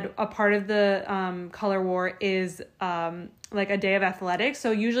Avital said, a part of the Color War is a day of athletics.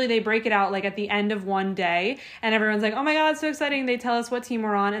 So usually they break it out at the end of one day, and everyone's oh my God, so exciting. They tell us what team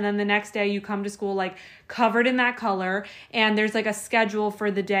we're on, and then the next day you come to school covered in that color, and there's a schedule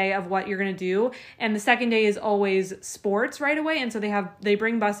for the day of what you're gonna do. And the second day is always sports right away, and so they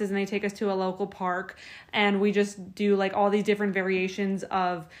bring buses and they take us to a local park, and we just do all these different variations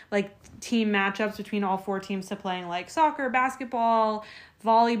of team matchups between all 4 teams to playing soccer, basketball,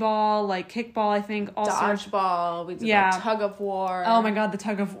 volleyball, kickball, I think. Dodgeball. We did tug of war. Oh my God, the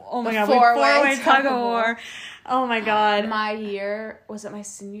four-way tug of war. Oh my God. My year, was it my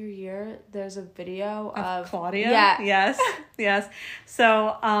senior year? There's a video of Claudia? Yeah. Yes.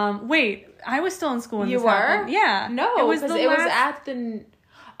 So, wait, I was still in school when this happened. Yeah. No, it was at the...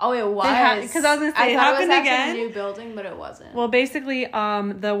 Oh, it was. Because I was going to say, it happened again. A new building, but it wasn't. Well, basically,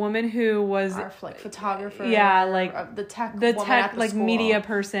 the woman who was... Our, photographer. Yeah, the tech media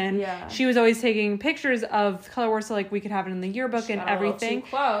person. Yeah. She was always taking pictures of Color War, so, we could have it in the yearbook and everything. Too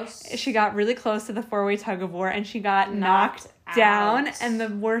close. She got really close to the 4-way tug of war, and she got knocked down. And the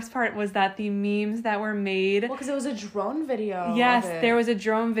worst part was that the memes that were made... Well, because it was a drone video. Yes, there was a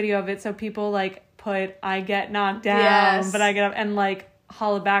drone video of it, so people, put, I get knocked down, but I get up, and,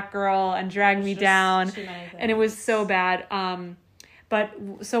 holla back girl and drag me down, and it was so bad. But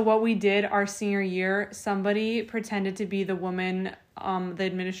so what we did our senior year, somebody pretended to be the woman the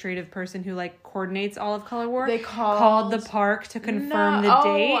administrative person who like coordinates all of Color War, They called the park to confirm the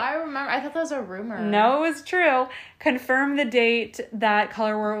date. Oh, I remember. I thought that was a rumor. No, it was true. Confirm the date that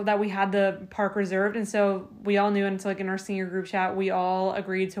Color War, that we had the park reserved. And so we all knew, and it's like in our senior group chat, we all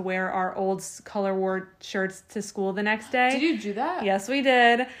agreed to wear our old Color War shirts to school the next day. Did you do that? Yes, we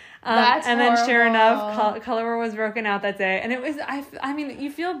did. That's and then sure horrible. enough, Color War was broken out that day. And it was, I mean,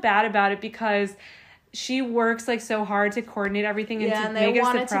 you feel bad about it because she works like so hard to coordinate everything and to and make they a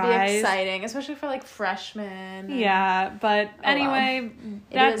want surprise. it to be exciting, especially for like freshmen. Yeah, but anyway,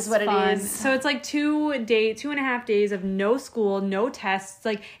 that's is what fun. it is. So it's like 2.5 days of no school, no tests.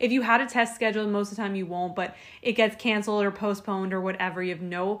 Like if you had a test scheduled, most of the time you won't, but it gets canceled or postponed or whatever. You have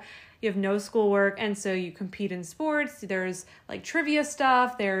no schoolwork, and so you compete in sports. There's like trivia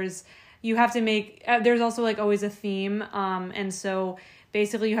stuff. You have to make. There's also like always a theme, and so.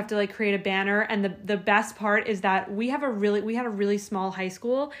 Basically, you have to like create a banner, and the best part is that we had a really small high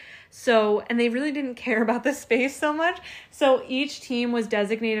school, so and they really didn't care about the space so much. So each team was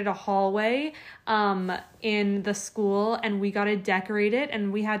designated a hallway in the school, and we got to decorate it,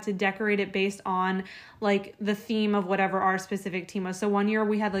 and we had to decorate it based on like the theme of whatever our specific team was. So one year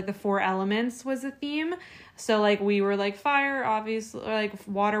we had like the 4 elements was the theme. So, like, we were, like, fire, obviously, or, like,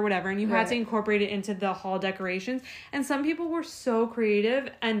 water, whatever. And you had to incorporate it into the hall decorations. And some people were so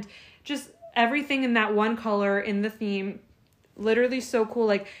creative. And just everything in that one color in the theme, literally so cool.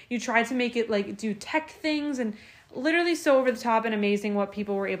 Like, you tried to make it, like, do tech things. And literally so over the top and amazing what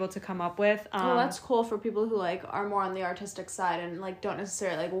people were able to come up with. Well, that's cool for people who, like, are more on the artistic side and, like, don't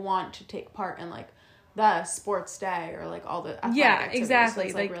necessarily, like, want to take part in, like, the sports day or like all the athletic activities. Exactly. So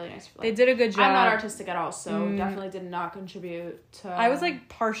it's, like really nice. They did a good job. I'm not artistic at all, so definitely did not contribute to. I was like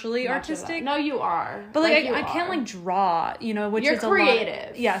partially artistic. No, you are. But like I can't like draw, which You're is creative. A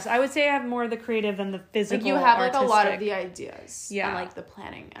lot. Yes, I would say I have more of the creative than the physical. Like you have artistic. like a lot of the ideas. Yeah. And like the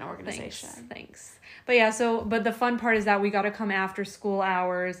planning and organization. Thanks. But yeah, but the fun part is that we got to come after school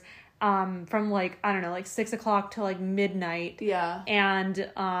hours. From like, I don't know, like 6 o'clock to like midnight. Yeah. And,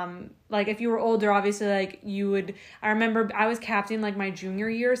 like if you were older, obviously like I remember I was captain like my junior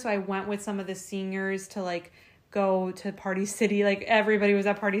year. So I went with some of the seniors to like go to Party City. Like everybody was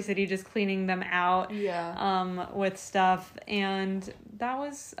at Party City, just cleaning them out. Yeah. With stuff. And that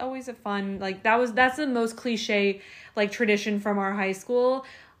was always a fun, like that's the most cliche like tradition from our high school.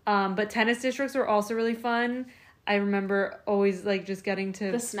 But tennis districts were also really fun. I remember always, like, just getting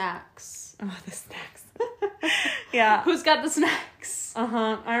to... The snacks. Oh, the snacks. Yeah. Who's got the snacks?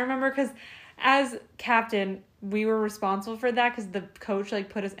 I remember because as captain, we were responsible for that because the coach, like,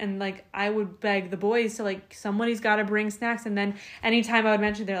 put us... And, like, I would beg the boys to, like, somebody's got to bring snacks. And then anytime I would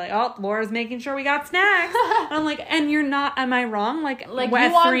mention, they're like, oh, Laura's making sure we got snacks. And I'm like, and you're not... Am I wrong? Like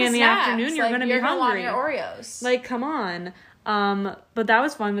at 3 in the afternoon, you're going to be hungry. You're going to want your Oreos. Like, come on. But that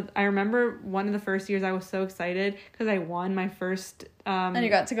was fun. I remember one of the first years I was so excited because I won my first, and you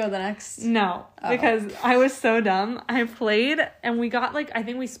got to go the next? No, because I was so dumb. I played and we got like, I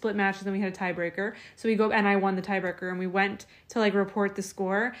think we split matches and we had a tiebreaker. So we go and I won the tiebreaker and we went to like report the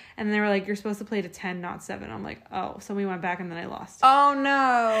score and they were like, you're supposed to play to 10, not 7. I'm like, oh, so we went back and then I lost. Oh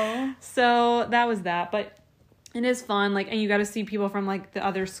no. So that was that. But it is fun, like, and you got to see people from, like, the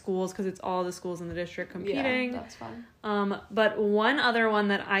other schools, because it's all the schools in the district competing. Yeah, that's fun. But one other one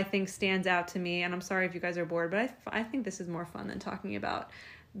that I think stands out to me, and I'm sorry if you guys are bored, but I think this is more fun than talking about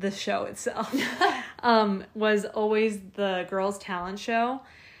the show itself, was always the girls' talent show.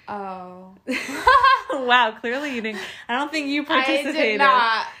 Oh. Wow, clearly you didn't. I don't think you participated. I did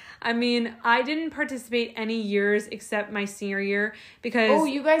not. I mean, I didn't participate any years except my senior year because... Oh,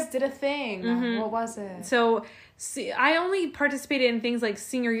 you guys did a thing. Mm-hmm. What was it? So, see, I only participated in things like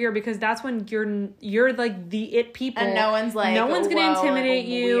senior year because that's when you're like the it people. And no one's like... No one's going to intimidate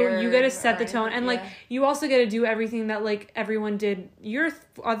you. You get to set the tone. And, yeah. like, you also get to do everything that, like, everyone did your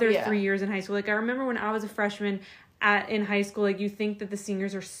other 3 years in high school. Like, I remember when I was a freshman... in high school, like, you think that the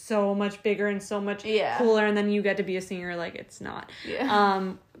seniors are so much bigger and so much cooler, and then you get to be a senior, like, it's not.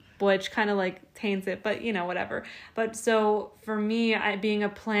 Yeah. Which kind of, like, taints it, but, whatever. But, so, for me, being a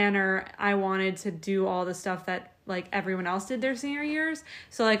planner, I wanted to do all the stuff that, like, everyone else did their senior years.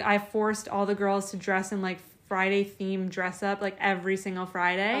 So, like, I forced all the girls to dress in, like, Friday themed dress up, like, every single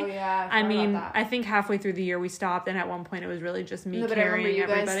Friday. Oh, yeah, I mean, I think halfway through the year we stopped, and at one point it was really just me carrying everybody. I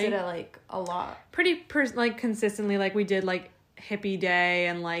remember you guys did it, like, a lot. Pretty, like, consistently, like, we did, like, hippie day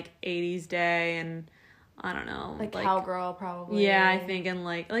and, like, 80s day and... I don't know. Like cowgirl, probably. Yeah, I think, and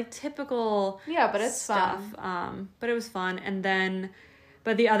like typical but it's stuff. fun. But it was fun. And then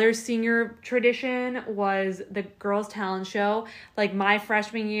But the other senior tradition was the girls' talent show. Like my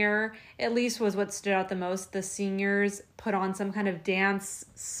freshman year, at least, was what stood out the most. The seniors put on some kind of dance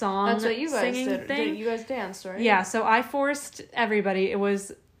song. That's what you guys singing did. thing. You guys danced, right? Yeah, so I forced everybody. It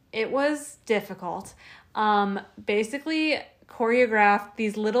was difficult. Basically choreographed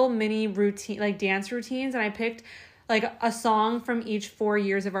these little mini dance routines, and I picked like a song from each 4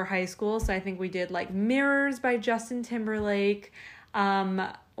 years of our high school. So I think we did like Mirrors by Justin Timberlake,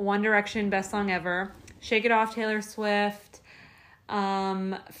 One Direction, Best Song Ever, Shake It Off, Taylor Swift,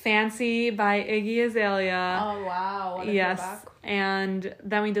 Fancy by Iggy Azalea. Oh wow. Yes. And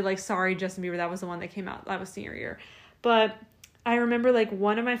then we did like Sorry, Justin Bieber. That was the one that came out. That was senior year. But I remember like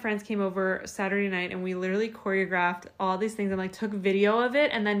one of my friends came over Saturday night and we literally choreographed all these things and like took video of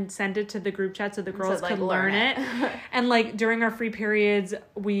it and then sent it to the group chat so the girls could learn it. And like during our free periods,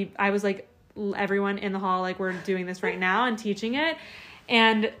 I was like, everyone in the hall, like, we're doing this right now and teaching it.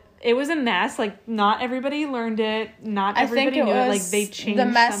 And it was a mess. Like, not everybody learned it. Not everybody knew it. Like, they changed the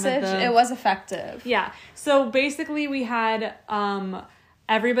message. Some of it was effective. Yeah. So basically, we had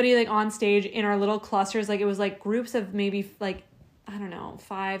everybody like on stage in our little clusters. Like, it was like groups of maybe like, I don't know,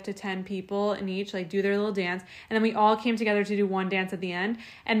 5 to 10 people in each, like, do their little dance. And then we all came together to do one dance at the end.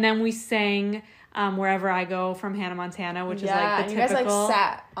 And then we sang Wherever I Go from Hannah Montana, which is like the typical. You guys like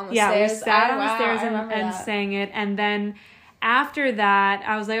sat on the stairs. stairs. We sat on the stairs and sang it. And then after that,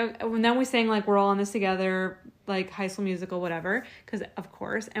 I was like, and then we sang like We're All in This Together, like High School Musical, whatever, because of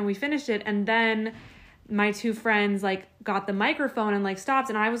course. And we finished it. And then my two friends like got the microphone and like stopped,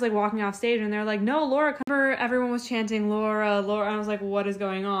 and I was like walking off stage and they're like, no, Laura, cover. Everyone was chanting Laura, Laura. And I was like, what is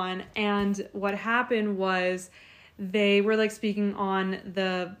going on? And what happened was they were like speaking on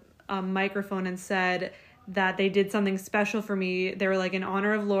the microphone and said that they did something special for me. They were like in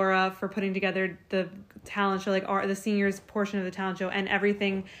honor of Laura for putting together the talent show, like the seniors portion of the talent show, and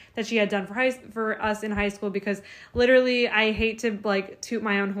everything that she had done for us in high school. Because literally, I hate to like toot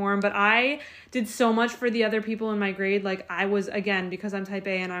my own horn, but I did so much for the other people in my grade. Like, I was, again, because I'm type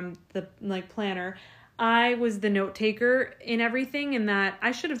A and I'm the like planner, I was the note taker in everything, and that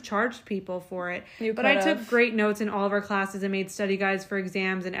I should have charged people for it. But I took great notes in all of our classes and made study guides for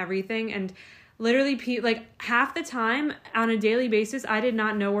exams and everything. And literally, like half the time on a daily basis, I did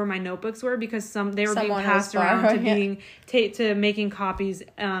not know where my notebooks were because they were being passed around to making copies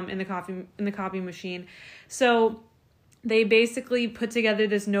in the copy machine. So they basically put together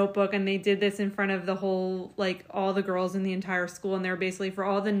this notebook, and they did this in front of the whole, like, all the girls in the entire school. And they were basically, for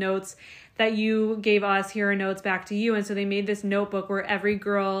all the notes that you gave us, here are notes back to you. And so they made this notebook where every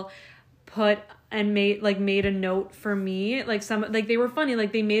girl made a note for me. Like, they were funny.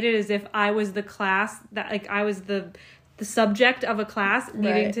 Like, they made it as if I was the class, that like I was the subject of a class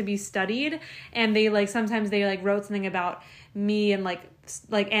needing to be studied. And they like, sometimes they like wrote something about me and like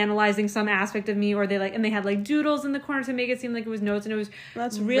analyzing some aspect of me, or they had like doodles in the corner to make it seem like it was notes, and it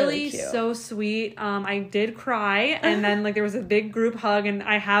was really so sweet. I did cry, and then like there was a big group hug, and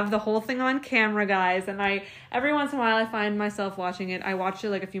I have the whole thing on camera, guys, and every once in a while I find myself watching it. I watched it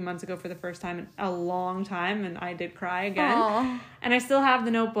like a few months ago for the first time in a long time, and I did cry again. Aww. And I still have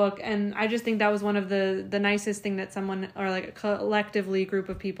the notebook, and I just think that was one of the nicest thing that someone, or like a collectively group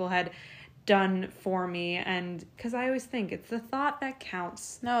of people, had done for me. And because I always think it's the thought that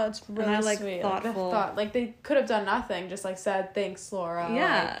counts. No, it's really sweet. Thoughtful. Like they could have done nothing, just like said thanks, Laura,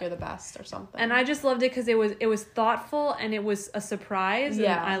 like, you're the best or something. And I just loved it because it was thoughtful, and it was a surprise.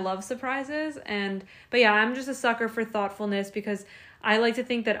 Yeah, and I love surprises. But yeah, I'm just a sucker for thoughtfulness, because I like to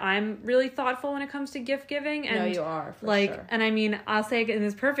think that I'm really thoughtful when it comes to gift giving. And no, you are, for sure. And I mean, I'll say it, and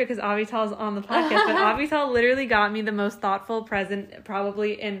it's perfect because Avital's on the podcast, but Avital literally got me the most thoughtful present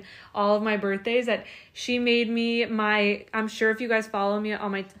probably in all of my birthdays. That she made me I'm sure if you guys follow me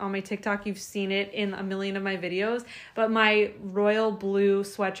on my TikTok, you've seen it in a million of my videos, but my royal blue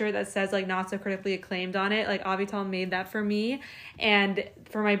sweatshirt that says like not so critically acclaimed on it, like Avital made that for me and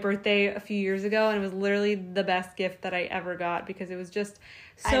for my birthday a few years ago, and it was literally the best gift that I ever got because it was just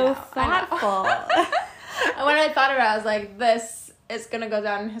so thoughtful. When I thought about it, I was like, this is gonna go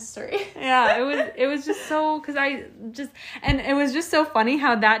down in history. Yeah, it was just so, and it was just so funny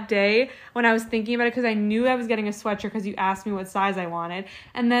how that day when I was thinking about it, because I knew I was getting a sweatshirt because you asked me what size I wanted,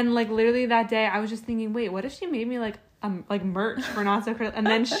 and then like literally that day I was just thinking, wait, what if she made me like merch for Not So Critical? And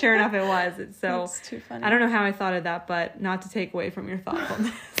then sure enough it was. It's too funny. I don't know how I thought of that, but not to take away from your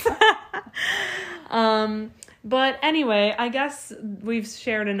thoughtfulness. But anyway, I guess we've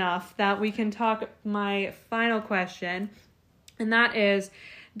shared enough that we can talk my final question. And that is,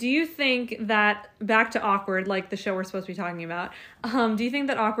 do you think that, back to Awkward, like the show we're supposed to be talking about, do you think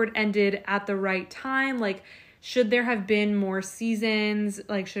that Awkward ended at the right time? Like, should there have been more seasons?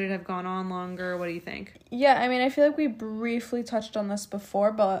 Like, should it have gone on longer? What do you think? Yeah, I mean, I feel like we briefly touched on this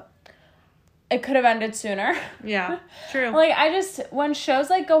before, but it could have ended sooner. Yeah, true. Like, when shows,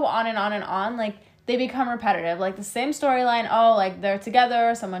 like, go on and on and on, like, they become repetitive. Like, the same storyline, like, they're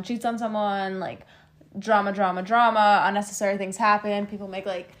together, someone cheats on someone, like, drama, unnecessary things happen, people make,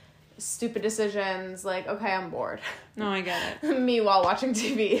 like, stupid decisions. Like, okay, I'm bored. No, I get it. Me while watching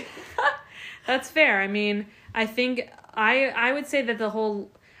TV. That's fair. I mean, I think I would say that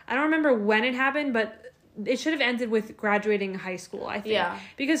I don't remember when it happened, but it should have ended with graduating high school, I think. Yeah.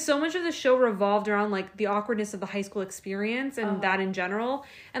 Because so much of the show revolved around, like, the awkwardness of the high school experience and that in general.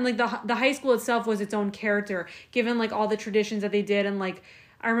 And, like, the high school itself was its own character, given, like, all the traditions that they did. And, like,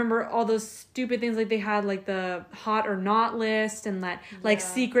 I remember all those stupid things, like, they had, like, the hot or not list and that, like,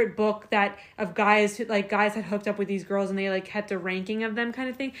 secret book that of guys who, like, guys had hooked up with these girls and they, like, kept a ranking of them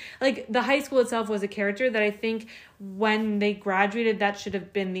kind of thing. Like, the high school itself was a character that I think when they graduated, that should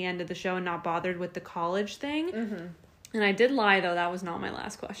have been the end of the show and not bothered with the college thing. Mm-hmm. And I did lie, though. That was not my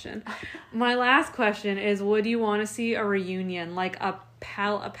last question. My last question is, would you want to see a reunion, like a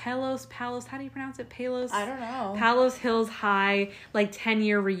Palos, how do you pronounce it? Palos? I don't know. Palos Hills High, like,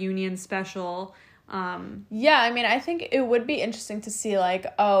 10-year reunion special. Yeah, I mean, I think it would be interesting to see, like,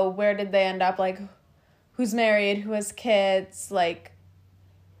 where did they end up? Like, who's married, who has kids, like...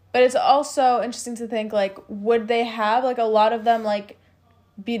 But it's also interesting to think, like, would they have, like, a lot of them, like,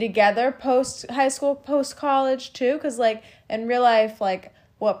 be together post-high school, post-college, too? Because, like, in real life, like,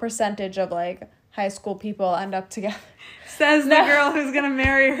 what percentage of, like, high school people end up together? Says the girl who's gonna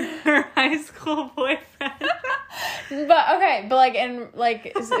marry her high school boyfriend. But like in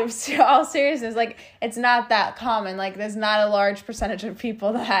like all seriousness, like it's not that common. Like there's not a large percentage of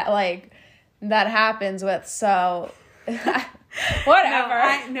people that like that happens with. So whatever.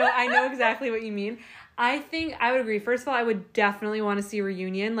 I know exactly what you mean. I think I would agree. First of all, I would definitely want to see a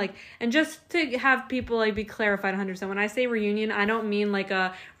reunion. Like, and just to have people like be clarified 100%. When I say reunion, I don't mean like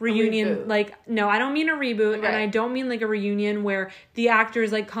a reunion. Like, no, I don't mean a reboot, right. And I don't mean like a reunion where the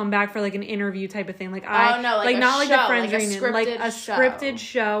actors like come back for like an interview type of thing. Like not like the Friends reunion, like a scripted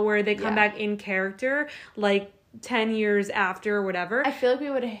show where they come back in character, like 10 years after or whatever. I feel like we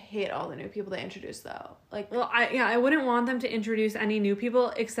would hate all the new people they introduced though. Like, well, I wouldn't want them to introduce any new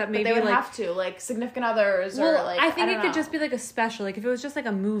people except maybe they would like have to like significant others or like. I think it could just be like a special, like if it was just like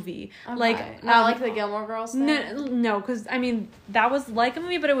a movie, like not like the Gilmore Girls thing. No, because I mean that was like a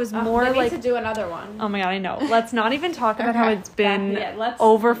movie, but it was more they like need to do another one. Oh my god, I know. Let's not even talk about how it's been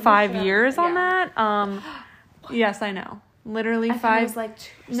over 5 years on that. Yes, I know. Literally I 5. It was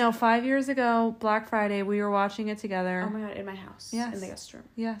like 5 years ago, Black Friday, we were watching it together. Oh my god, in my house. Yes. In the guest room.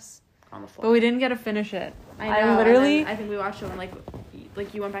 Yes. On the floor. But we didn't get to finish it. I know. Literally. I think we watched it when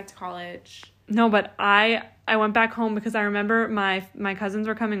like you went back to college. No, but I went back home because I remember my cousins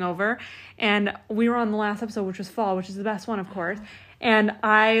were coming over, and we were on the last episode, which was fall, which is the best one, of course. And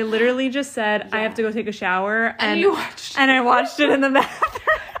I literally just said I have to go take a shower, and I watched it in the bathroom.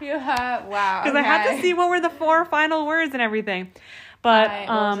 You have wow. Because I had to see what were the 4 final words and everything. But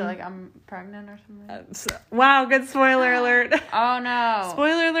was it like I'm pregnant or something? Wow, good spoiler alert. Oh no.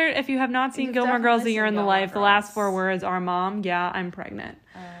 Spoiler alert, if you have not seen Gilmore Girls: A Year in the Life, the last 4 words are mom, yeah, I'm pregnant.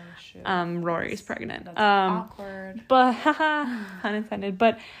 Oh shoot. Rory's pregnant. That's awkward. But unintended.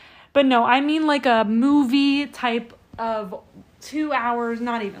 But no, I mean like a movie type of 2 hours,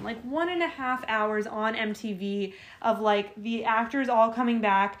 not even, like 1.5 hours on MTV of like the actors all coming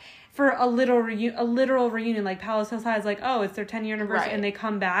back for a literal reunion, like Palos Hills High is like, oh, it's their 10-year anniversary, and they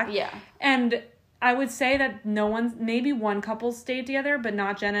come back. Yeah. And I would say that maybe one couple stayed together, but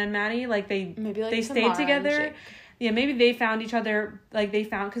not Jenna and Maddie. Like they stayed together. Yeah, maybe they found each other, like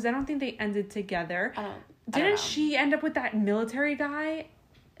because I don't think they ended together. Didn't she end up with that military guy?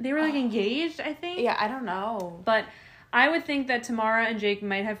 They were like engaged, I think. Yeah, I don't know. But I would think that Tamara and Jake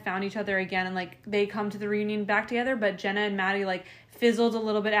might have found each other again and like they come to the reunion back together, but Jenna and Maddie like fizzled a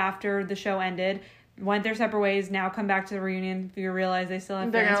little bit after the show ended, went their separate ways, now come back to the reunion. You realize they still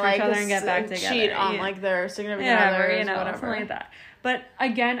have feelings for each other and get back together. Cheat on like their significant others, whatever. Something like that. But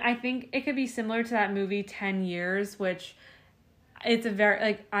again, I think it could be similar to that movie 10 Years, which it's a very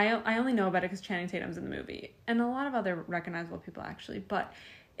like I only know about it because Channing Tatum's in the movie and a lot of other recognizable people actually, but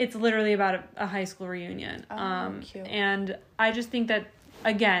it's literally about a high school reunion. Cute. And I just think that,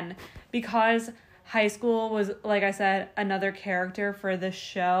 again, because high school was, like I said, another character for the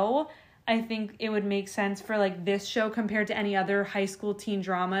show, I think it would make sense for, like, this show compared to any other high school teen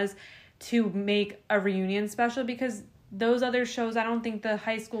dramas to make a reunion special because those other shows, I don't think the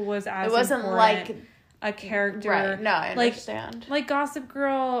high school was as important. It wasn't like a character. Right. No, I understand. Like Gossip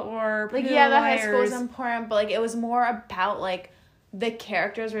Girl or like, Pretty yeah, Little the high school is Liars. important, but, like, it was more about, like, the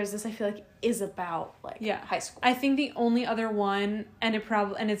characters, whereas this, I feel like, is about, like, high school. I think the only other one, and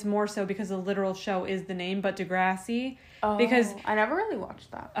it's more so because the literal show is the name, but Degrassi. Oh, because I never really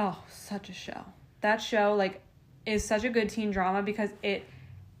watched that. Oh, such a show. That show, like, is such a good teen drama because it,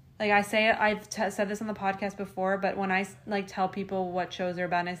 like, I say it, I've said this on the podcast before, but when I, like, tell people what shows are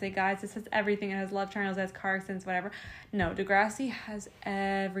about, and I say, guys, this has everything. It has love triangles, it has car accidents, whatever. No, Degrassi has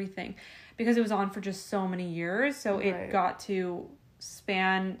everything because it was on for just so many years, so it got to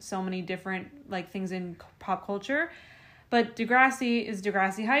span so many different, like, things in pop culture. But Degrassi is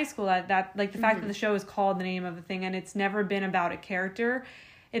Degrassi High School. That like, the fact that the show is called the name of the thing, and it's never been about a character.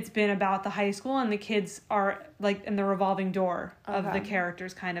 It's been about the high school, and the kids are, like, in the revolving door of the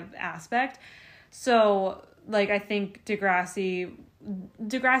characters kind of aspect. So, like, I think Degrassi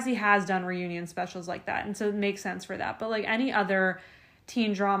has done reunion specials like that, and so it makes sense for that. But, like, any other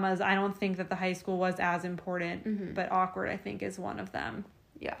teen dramas, I don't think that the high school was as important, but Awkward, I think, is one of them.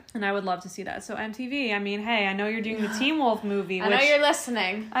 Yeah. And I would love to see that. So MTV, I mean, hey, I know you're doing the Teen Wolf movie. I know you're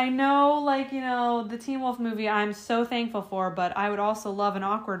listening. I know, like, you know, the Teen Wolf movie I'm so thankful for, but I would also love an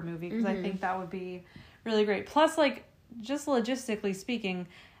Awkward movie because I think that would be really great. Plus, like, just logistically speaking,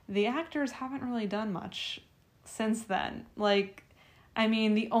 the actors haven't really done much since then. Like, I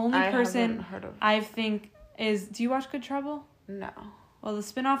mean, the only person I think is... Do you watch Good Trouble? No. Well, the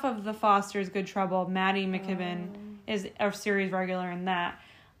spinoff of The Fosters, Good Trouble, Maddie McKibben is a series regular in that.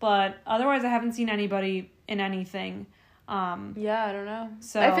 But otherwise, I haven't seen anybody in anything. Yeah, I don't know.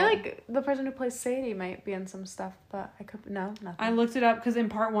 So I feel like the person who plays Sadie might be in some stuff, but I could... No, nothing. I looked it up because in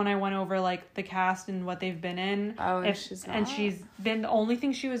part 1, I went over, like, the cast and what they've been in. Oh, and she's not. And she's been... The only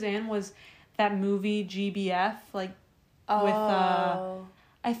thing she was in was that movie GBF, like, with...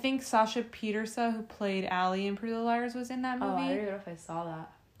 I think Sasha Petersa, who played Allie in Pretty Little Liars, was in that movie. Oh, I don't know if I saw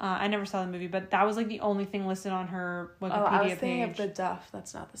that. I never saw the movie, but that was, like, the only thing listed on her Wikipedia page. Oh, I was thinking of The Duff.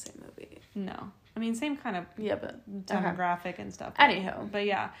 That's not the same movie. No. I mean, same kind of demographic and stuff. Anywho. But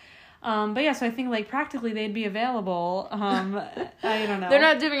yeah. So I think, like, practically they'd be available. I don't know. They're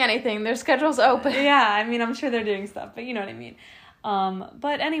not doing anything. Their schedule's open. Yeah, I mean, I'm sure they're doing stuff, but you know what I mean.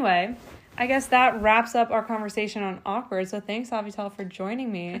 But anyway... I guess that wraps up our conversation on Awkward. So thanks, Avital, for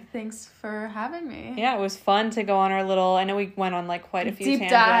joining me. Thanks for having me. Yeah, it was fun to go on our little... I know we went on, like, quite a few deep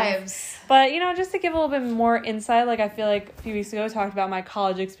dives. But, you know, just to give a little bit more insight, like, I feel like a few weeks ago I talked about my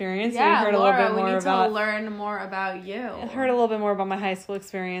college experience. Yeah, so you heard Laura, a little bit more we need about... to learn more about you. I heard a little bit more about my high school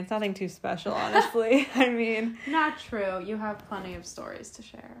experience. Nothing too special, honestly. I mean... Not true. You have plenty of stories to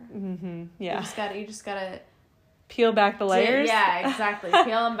share. Mm-hmm. Yeah. You just gotta... Peel back the layers? Yeah, exactly.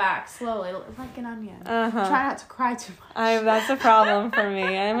 Peel them back slowly, like an onion. Uh-huh. Try not to cry too much. That's a problem for me.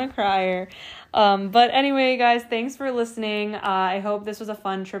 I'm a crier. But anyway, guys, thanks for listening. I hope this was a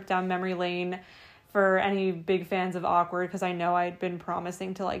fun trip down memory lane for any big fans of Awkward, because I know I'd been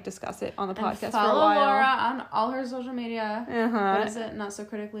promising to, like, discuss it on the podcast for a while. Follow Laura on all her social media. Uh-huh. What is it? Not So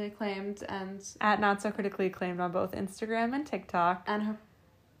Critically Acclaimed and... At Not So Critically Acclaimed on both Instagram and TikTok. And her...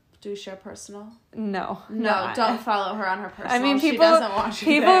 Do you share personal? No, don't follow her on her personal. I mean, she doesn't want you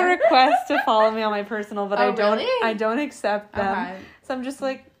people there. request to follow me on my personal, but really? I don't accept them. Okay. So I'm just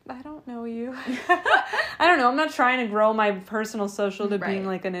like, I don't know you. I don't know. I'm not trying to grow my personal social to being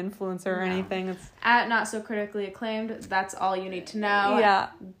like an influencer or anything. It's at Not So Critically Acclaimed. That's all you need to know. Yeah.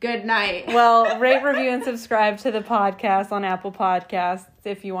 Good night. Well, rate, review, and subscribe to the podcast on Apple Podcasts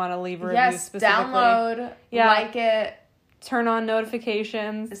if you want to leave a review specifically. Download. Yeah. Like it. Turn on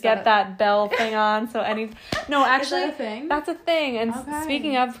notifications, get that bell thing on, so no, actually, is that a thing? That's a thing, and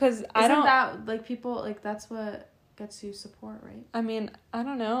speaking of, because Isn't that, like, people, like, that's what gets you support, right? I mean, I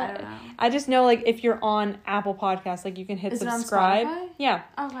don't know. I don't know. I just know, like, if you're on Apple Podcasts, like, you can hit subscribe. It on Spotify? Yeah.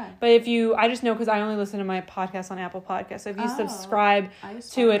 Okay. But I just know because I only listen to my podcast on Apple Podcasts, so if you subscribe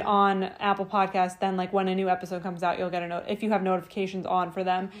to it on Apple Podcasts, then, like, when a new episode comes out, you'll get a note. If you have notifications on for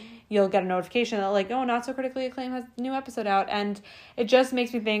them, you'll get a notification that, like, oh, Not So Critically Acclaimed has a new episode out. And it just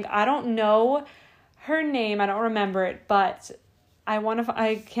makes me think, I don't know her name, I don't remember it, but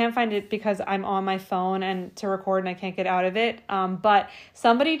I can't find it because I'm on my phone and to record and I can't get out of it. But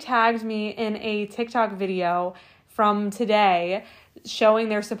somebody tagged me in a TikTok video from today showing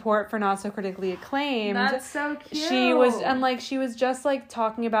their support for Not So Critically Acclaimed. That's so cute. She was just like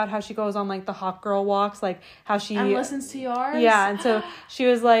talking about how she goes on like the hot girl walks, like how she and listens to yours. Yeah, and so she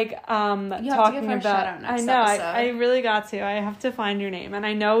was like you have to talking give her about. a shout out next I know, episode. I really got to. I have to find your name, and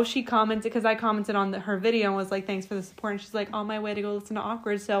I know she commented because I commented on her video and was like, "Thanks for the support." And she's like, "On my way to go listen to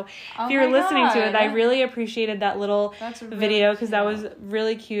Awkward." So if you're listening to it, I really appreciated that little video because that was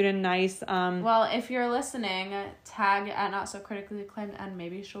really cute and nice. Well, if you're listening, tag at Not So Critically Acclaimed, and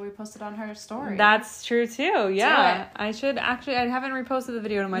maybe she'll repost it on her story. That's true too. Yeah, I should actually. I haven't reposted the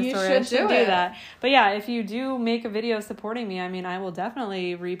video to my story. I should do that. But yeah, if you do make a video supporting me, I mean, I will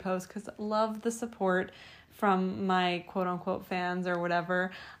definitely repost because I love the support from my quote unquote fans or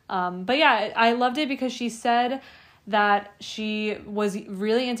whatever. But yeah, I loved it because she said that she was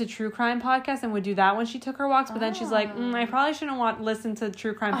really into true crime podcasts and would do that when she took her walks, but then she's like, I probably shouldn't listen to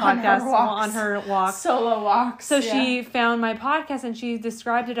true crime podcasts on her walks. Solo walks. So she found my podcast and she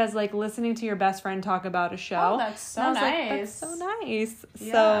described it as like listening to your best friend talk about a show. Oh, that's so nice. Like, that's so nice.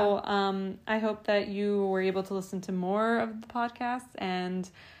 Yeah. So I hope that you were able to listen to more of the podcast and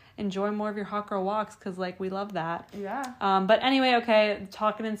enjoy more of your hot girl walks because like we love that. Yeah. But anyway, okay,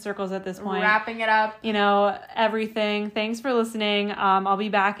 talking in circles at this point. Wrapping it up. You know, everything. Thanks for listening. I'll be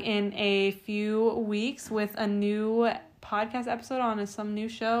back in a few weeks with a new podcast episode on some new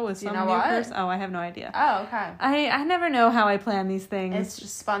show with some new person. Oh, I have no idea. Oh, okay. I never know how I plan these things. It's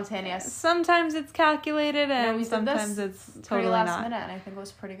just spontaneous. Sometimes it's calculated and sometimes it's totally last not. minute, and I think it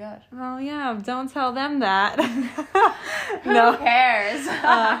was pretty good. Well, yeah, don't tell them that. Who cares?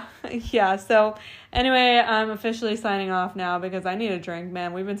 Yeah, so anyway, I'm officially signing off now because I need a drink,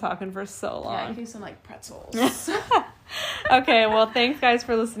 man. We've been talking for so long. Yeah, give you some like pretzels. Okay, well, thanks guys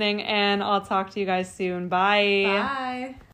for listening, and I'll talk to you guys soon. Bye. Bye.